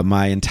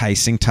 my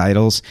enticing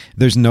titles.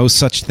 There's no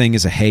such thing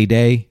as a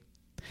heyday.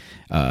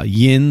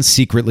 Yin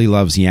secretly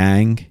loves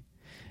Yang.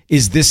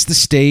 Is this the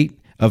state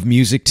of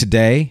music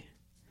today?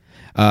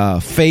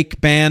 Fake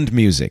band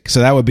music.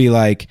 So that would be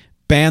like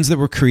bands that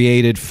were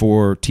created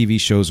for TV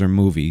shows or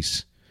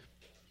movies.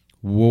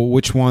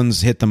 Which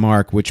ones hit the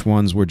mark? Which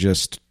ones were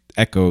just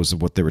echoes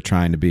of what they were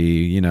trying to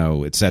be,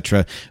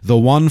 etc. The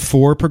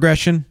 1/4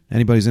 progression.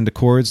 Anybody's into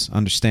chords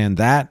understand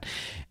that.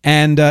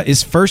 And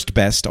is first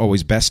best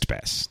always best?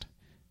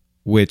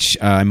 Which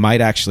I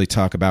might actually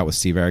talk about with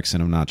Steve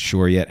Erickson. I'm not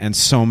sure yet. And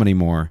so many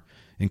more,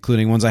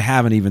 including ones I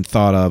haven't even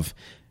thought of,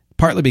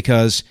 partly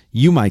because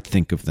you might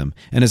think of them.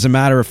 And as a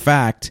matter of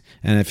fact,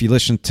 and if you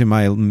listen to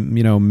my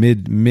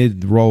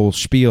mid-roll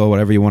spiel,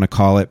 whatever you want to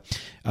call it,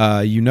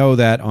 you know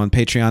that on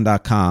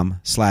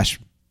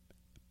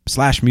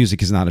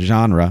patreon.com/music is not a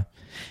genre,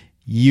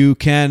 you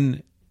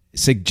can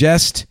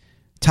suggest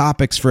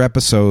topics for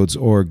episodes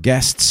or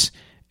guests,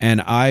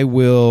 and I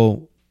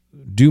will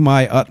do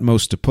my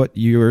utmost to put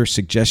your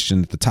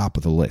suggestion at the top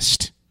of the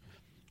list.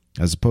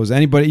 As opposed to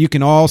anybody, you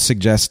can all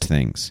suggest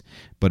things.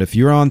 But if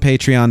you're on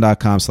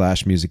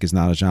patreon.com/music is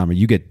not a genre,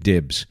 you get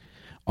dibs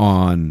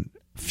on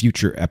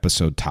future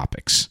episode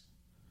topics.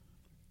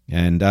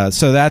 And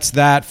so that's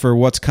that for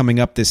what's coming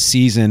up this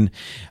season.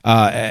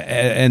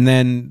 And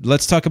then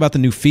let's talk about the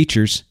new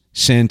features,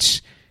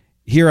 since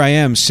here I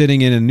am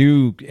sitting in a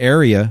new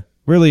area,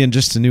 really in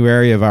just a new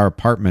area of our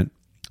apartment,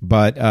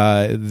 but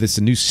this is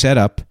a new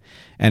setup,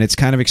 and it's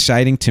kind of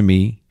exciting to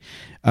me.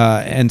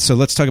 And so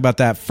let's talk about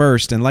that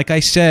first. And like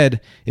I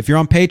said, if you're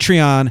on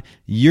Patreon,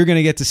 you're going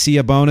to get to see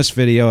a bonus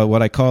video,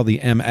 what I call the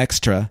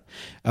MXtra,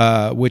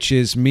 which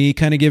is me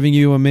kind of giving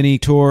you a mini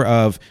tour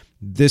of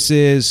this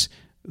is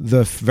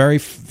the very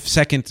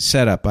second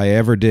setup I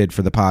ever did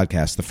for the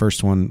podcast. The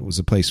first one was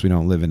a place we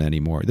don't live in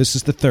anymore. This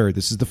is the third.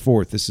 This is the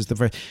fourth. This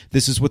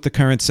is what the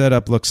current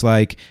setup looks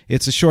like.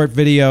 It's a short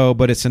video,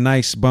 but it's a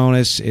nice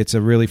bonus. It's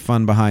a really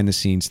fun behind the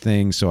scenes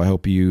thing. So I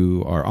hope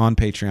you are on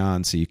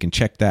Patreon so you can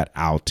check that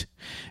out,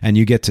 and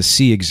you get to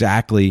see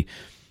exactly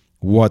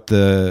what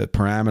the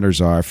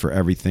parameters are for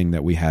everything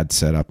that we had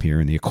set up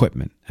here in the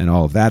equipment and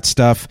all of that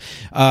stuff.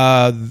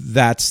 I'm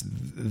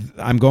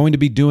going to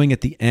be doing at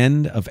the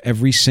end of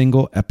every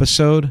single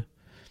episode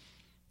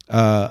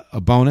a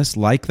bonus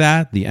like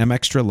that, the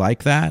MXtra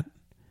like that.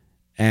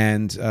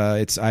 And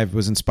I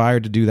was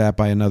inspired to do that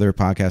by another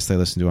podcast I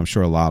listen to. I'm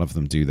sure a lot of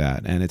them do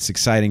that. And it's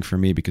exciting for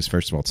me because,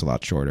 first of all, it's a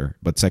lot shorter.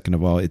 But second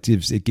of all, it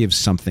gives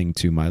something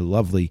to my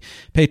lovely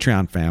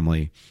Patreon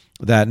family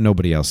that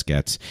nobody else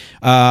gets.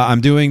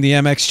 I'm doing the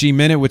MxG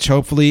Minute, which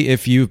hopefully,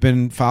 if you've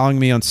been following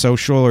me on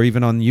social or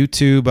even on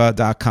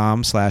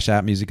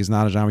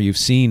youtube.com/@musicisnotagenre, you've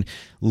seen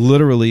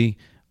literally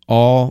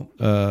all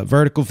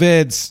vertical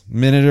vids,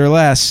 minute or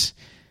less.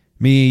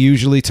 Me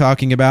usually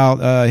talking about,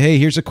 hey,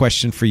 here's a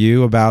question for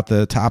you about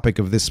the topic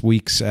of this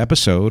week's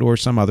episode or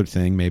some other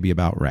thing, maybe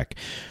about rec.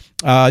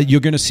 You're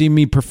going to see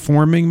me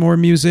performing more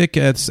music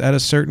at a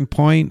certain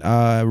point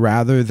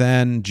rather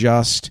than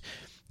just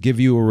give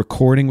you a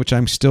recording, which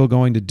I'm still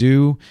going to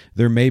do.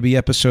 There may be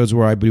episodes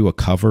where I do a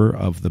cover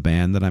of the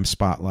band that I'm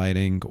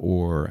spotlighting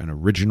or an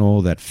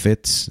original that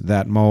fits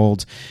that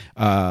mold.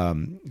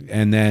 And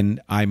then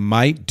I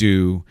might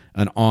do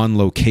an on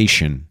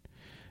location.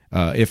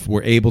 If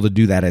we're able to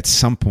do that at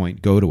some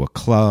point, go to a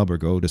club or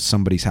go to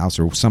somebody's house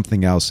or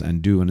something else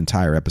and do an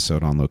entire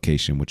episode on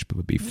location, which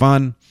would be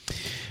fun.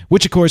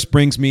 Which, of course,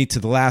 brings me to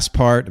the last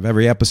part of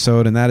every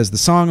episode, and that is the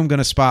song I'm going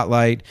to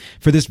spotlight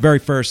for this very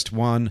first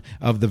one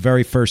of the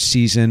very first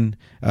season.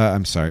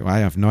 I'm sorry, I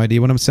have no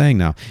idea what I'm saying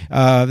now.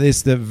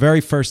 It's the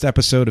very first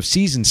episode of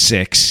Season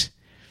 6.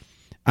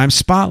 I'm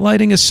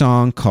spotlighting a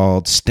song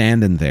called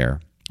Standin'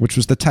 There, which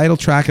was the title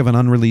track of an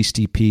unreleased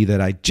EP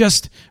that I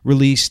just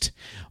released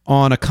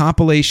on a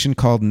compilation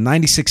called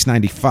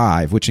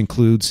 96-95, which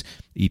includes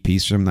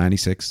EPs from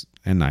 96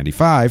 and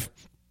 95.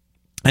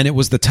 And it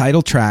was the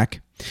title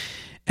track.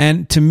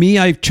 And to me,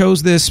 I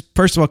chose this,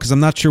 first of all, because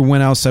I'm not sure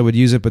when else I would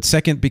use it, but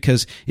second,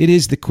 because it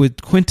is the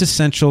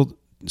quintessential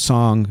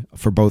song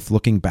for both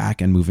looking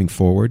back and moving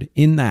forward,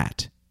 in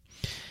that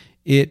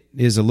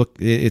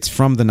it's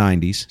from the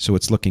 90s, so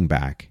it's looking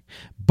back.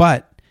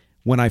 But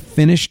when I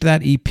finished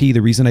that EP,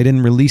 the reason I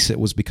didn't release it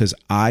was because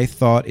I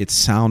thought it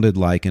sounded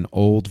like an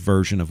old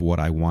version of what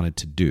I wanted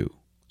to do.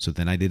 So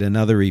then I did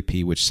another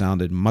EP, which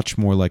sounded much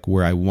more like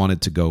where I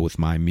wanted to go with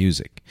my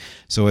music.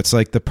 So it's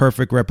like the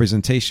perfect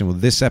representation. Well,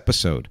 this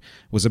episode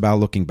was about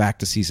looking back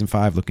to Season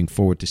 5, looking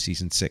forward to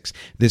Season 6.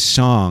 This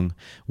song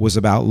was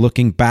about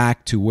looking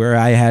back to where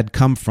I had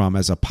come from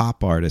as a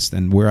pop artist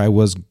and where I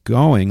was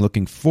going,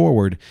 looking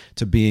forward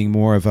to being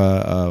more of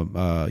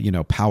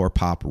a power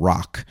pop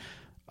rock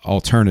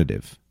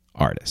alternative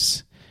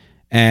artist.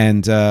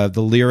 And the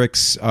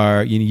lyrics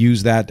are, you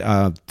use that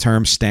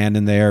term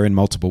 "standing there" in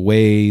multiple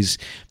ways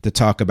to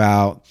talk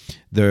about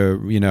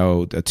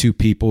the two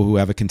people who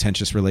have a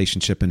contentious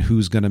relationship and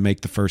who's going to make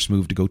the first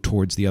move to go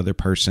towards the other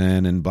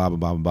person and blah, blah,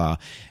 blah, blah, blah.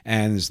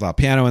 And there's a lot of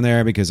piano in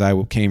there because I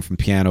came from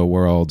piano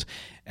world.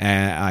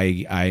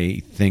 And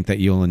I think that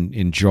you'll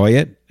enjoy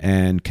it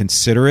and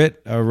consider it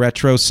a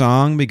retro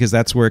song because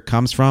that's where it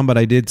comes from. But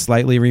I did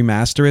slightly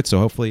remaster it, so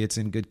hopefully it's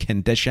in good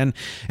condition.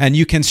 And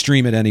you can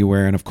stream it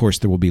anywhere. And, of course,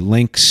 there will be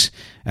links,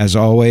 as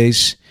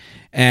always.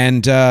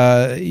 And,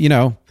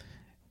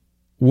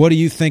 what do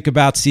you think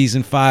about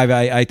Season 5?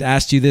 I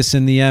asked you this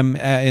in the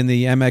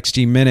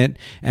MxG Minute.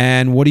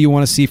 And what do you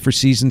want to see for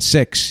Season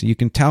 6? You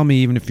can tell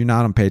me even if you're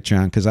not on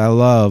Patreon, because I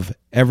love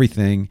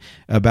everything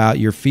about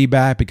your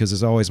feedback, because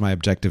as always, my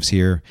objectives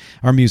here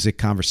are music,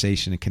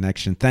 conversation, and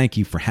connection. Thank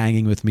you for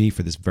hanging with me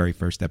for this very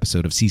first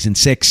episode of Season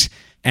 6.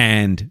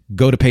 And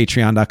go to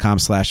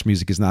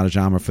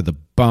patreon.com/musicisnotagenre for the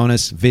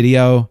bonus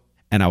video.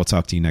 And I will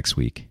talk to you next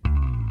week.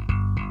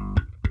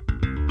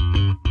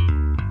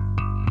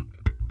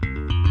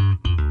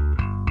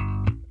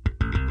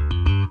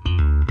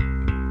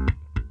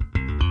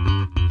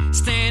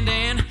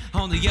 Standing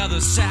on the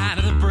other side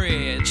of the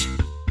bridge,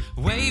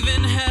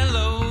 waving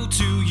hello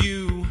to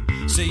you.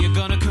 Say you're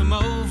gonna come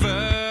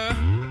over,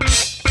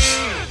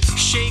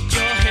 shake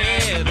your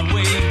head and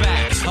wave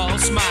back, all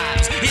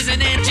smiles.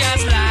 Isn't it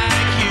just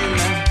like you?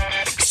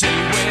 Say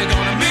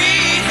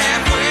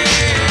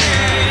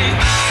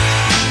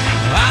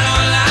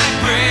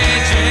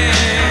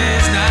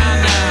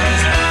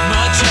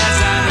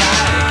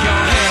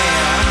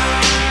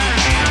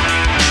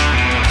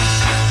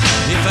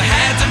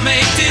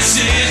make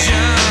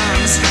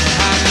decisions.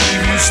 I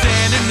leave you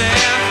standing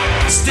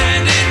there,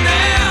 standing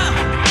there.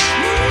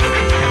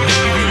 I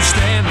leave you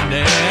standing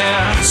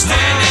there,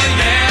 standing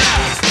there.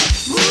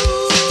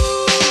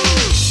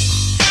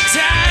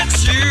 Tied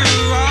you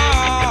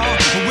all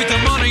with the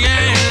money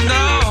and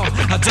all.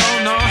 I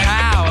don't know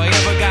how I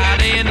ever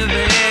got into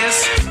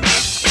this.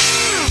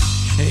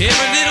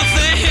 Every little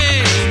thing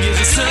is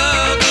a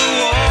tug of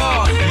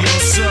war.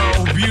 You're so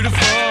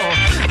beautiful,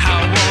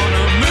 I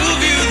wanna move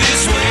you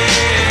this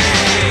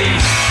way.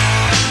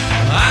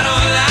 I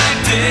don't like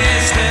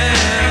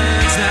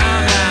distance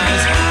now,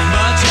 as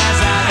much as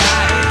I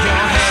like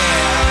your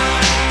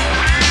hair.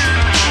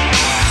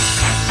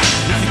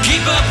 If you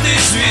keep up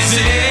this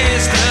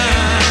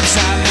resistance,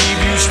 I'll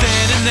leave you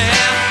standing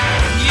there.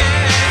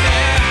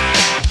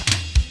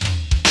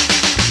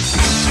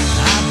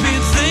 I've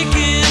been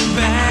thinking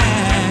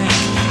back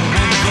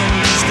on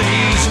those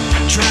days,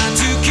 trying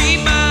to keep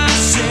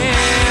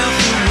myself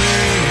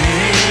away.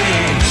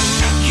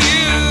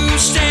 You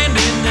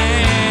standing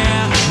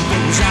there,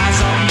 those eyes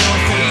on your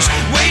face,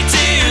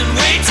 waiting,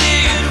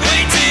 waiting,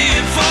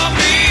 waiting for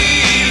me.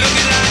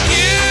 Looking like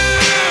you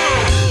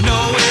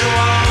know it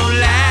won't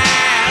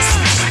last.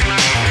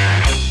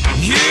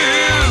 You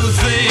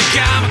think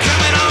I'm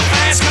coming on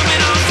fast,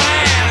 coming on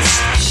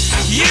fast.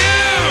 You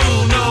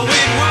know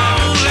it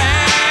won't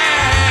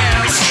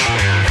last.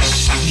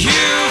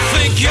 You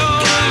think your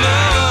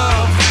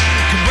love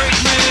can break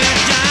me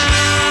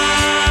down.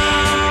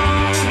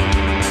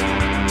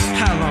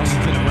 How long you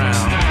been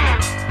around?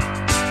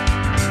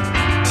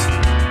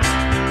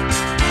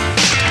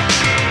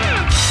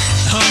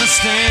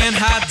 Understand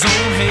I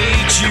don't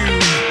hate you.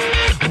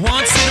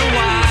 Once in a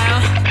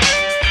while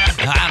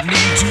I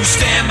need to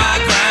stand my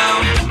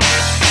ground.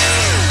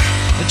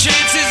 The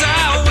chances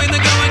are when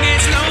the going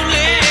gets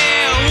lonely,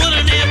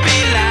 wouldn't it be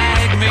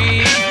like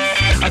me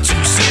to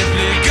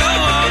simply go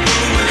all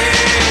the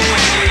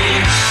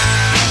way?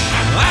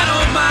 I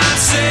don't mind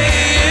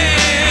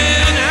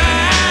saying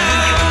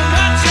how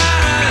much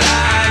I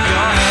like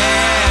your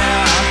hair.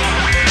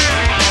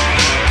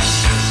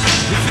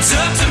 If it's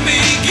up to me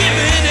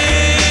giving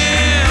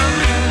in,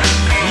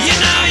 you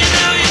know,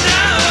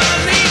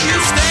 I'll leave you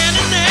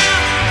standing there.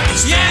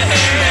 Yeah,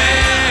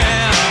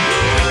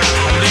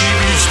 I'll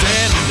leave you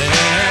standing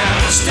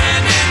there,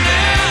 standing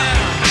there.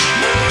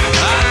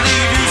 I'll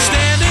leave you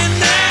standing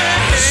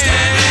there,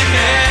 standing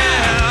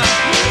there.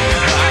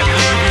 I'll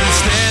leave you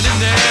standing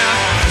there,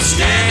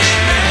 standing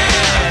there.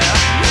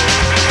 I'll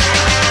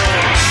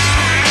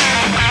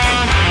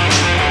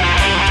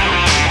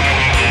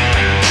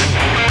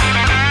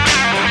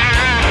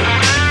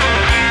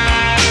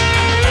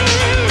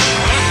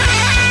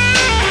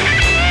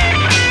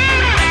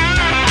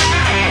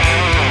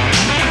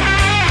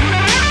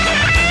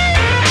leave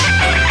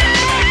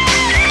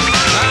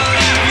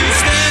you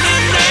standing there,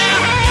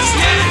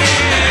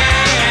 standing there.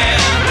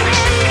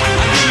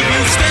 I'll leave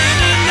you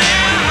standing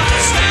there,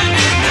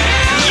 standing there.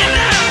 You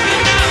know,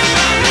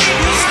 I'll leave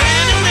you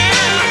standing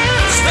there,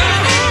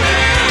 standing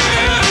there.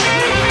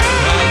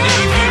 I'll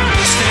leave you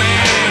standing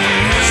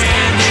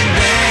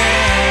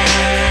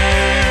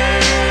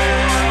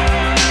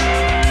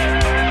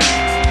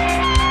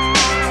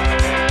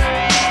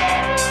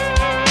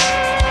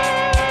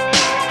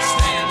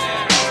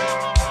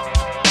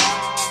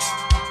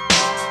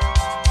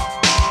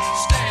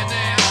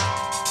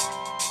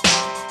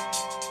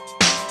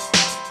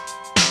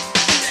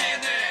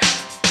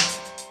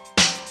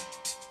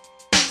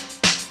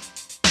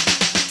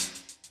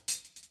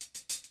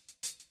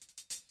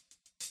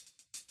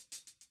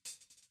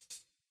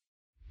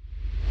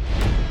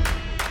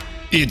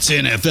It's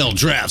NFL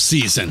draft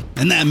season,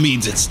 and that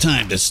means it's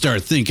time to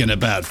start thinking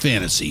about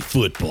fantasy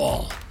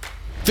football.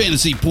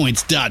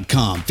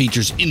 FantasyPoints.com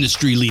features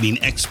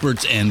industry-leading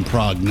experts and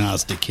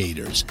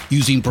prognosticators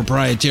using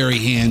proprietary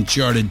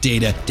hand-charted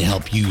data to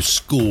help you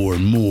score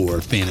more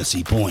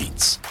fantasy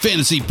points.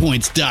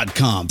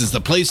 FantasyPoints.com is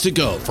the place to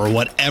go for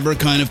whatever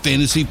kind of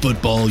fantasy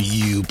football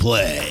you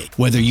play.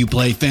 Whether you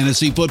play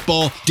fantasy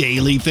football,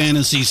 daily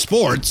fantasy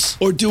sports,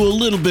 or do a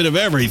little bit of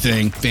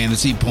everything,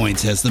 Fantasy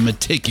Points has the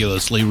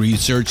meticulously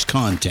researched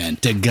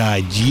content to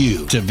guide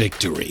you to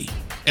victory.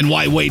 And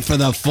why wait for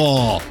the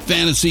fall?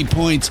 Fantasy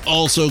Points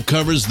also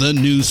covers the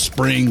new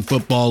spring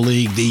football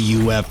league, the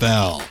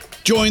UFL.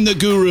 Join the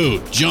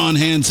guru, John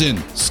Hansen,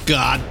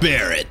 Scott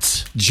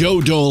Barrett,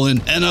 Joe Dolan,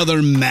 and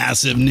other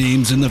massive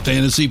names in the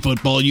fantasy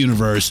football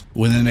universe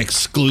with an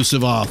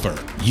exclusive offer.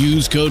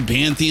 Use code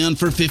Pantheon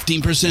for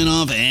 15%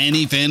 off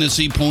any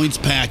Fantasy Points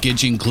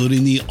package,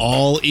 including the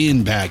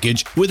all-in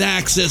package, with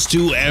access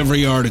to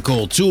every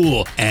article,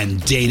 tool,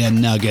 and data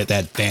nugget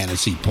that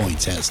Fantasy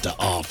Points has to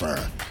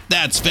offer.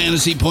 That's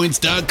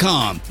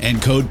FantasyPoints.com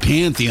and code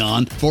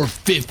Pantheon for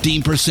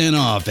 15%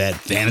 off at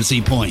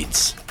Fantasy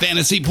Points.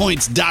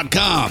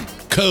 FantasyPoints.com,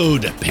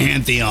 code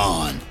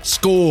Pantheon.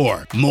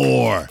 Score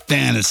more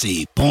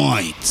fantasy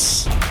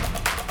points.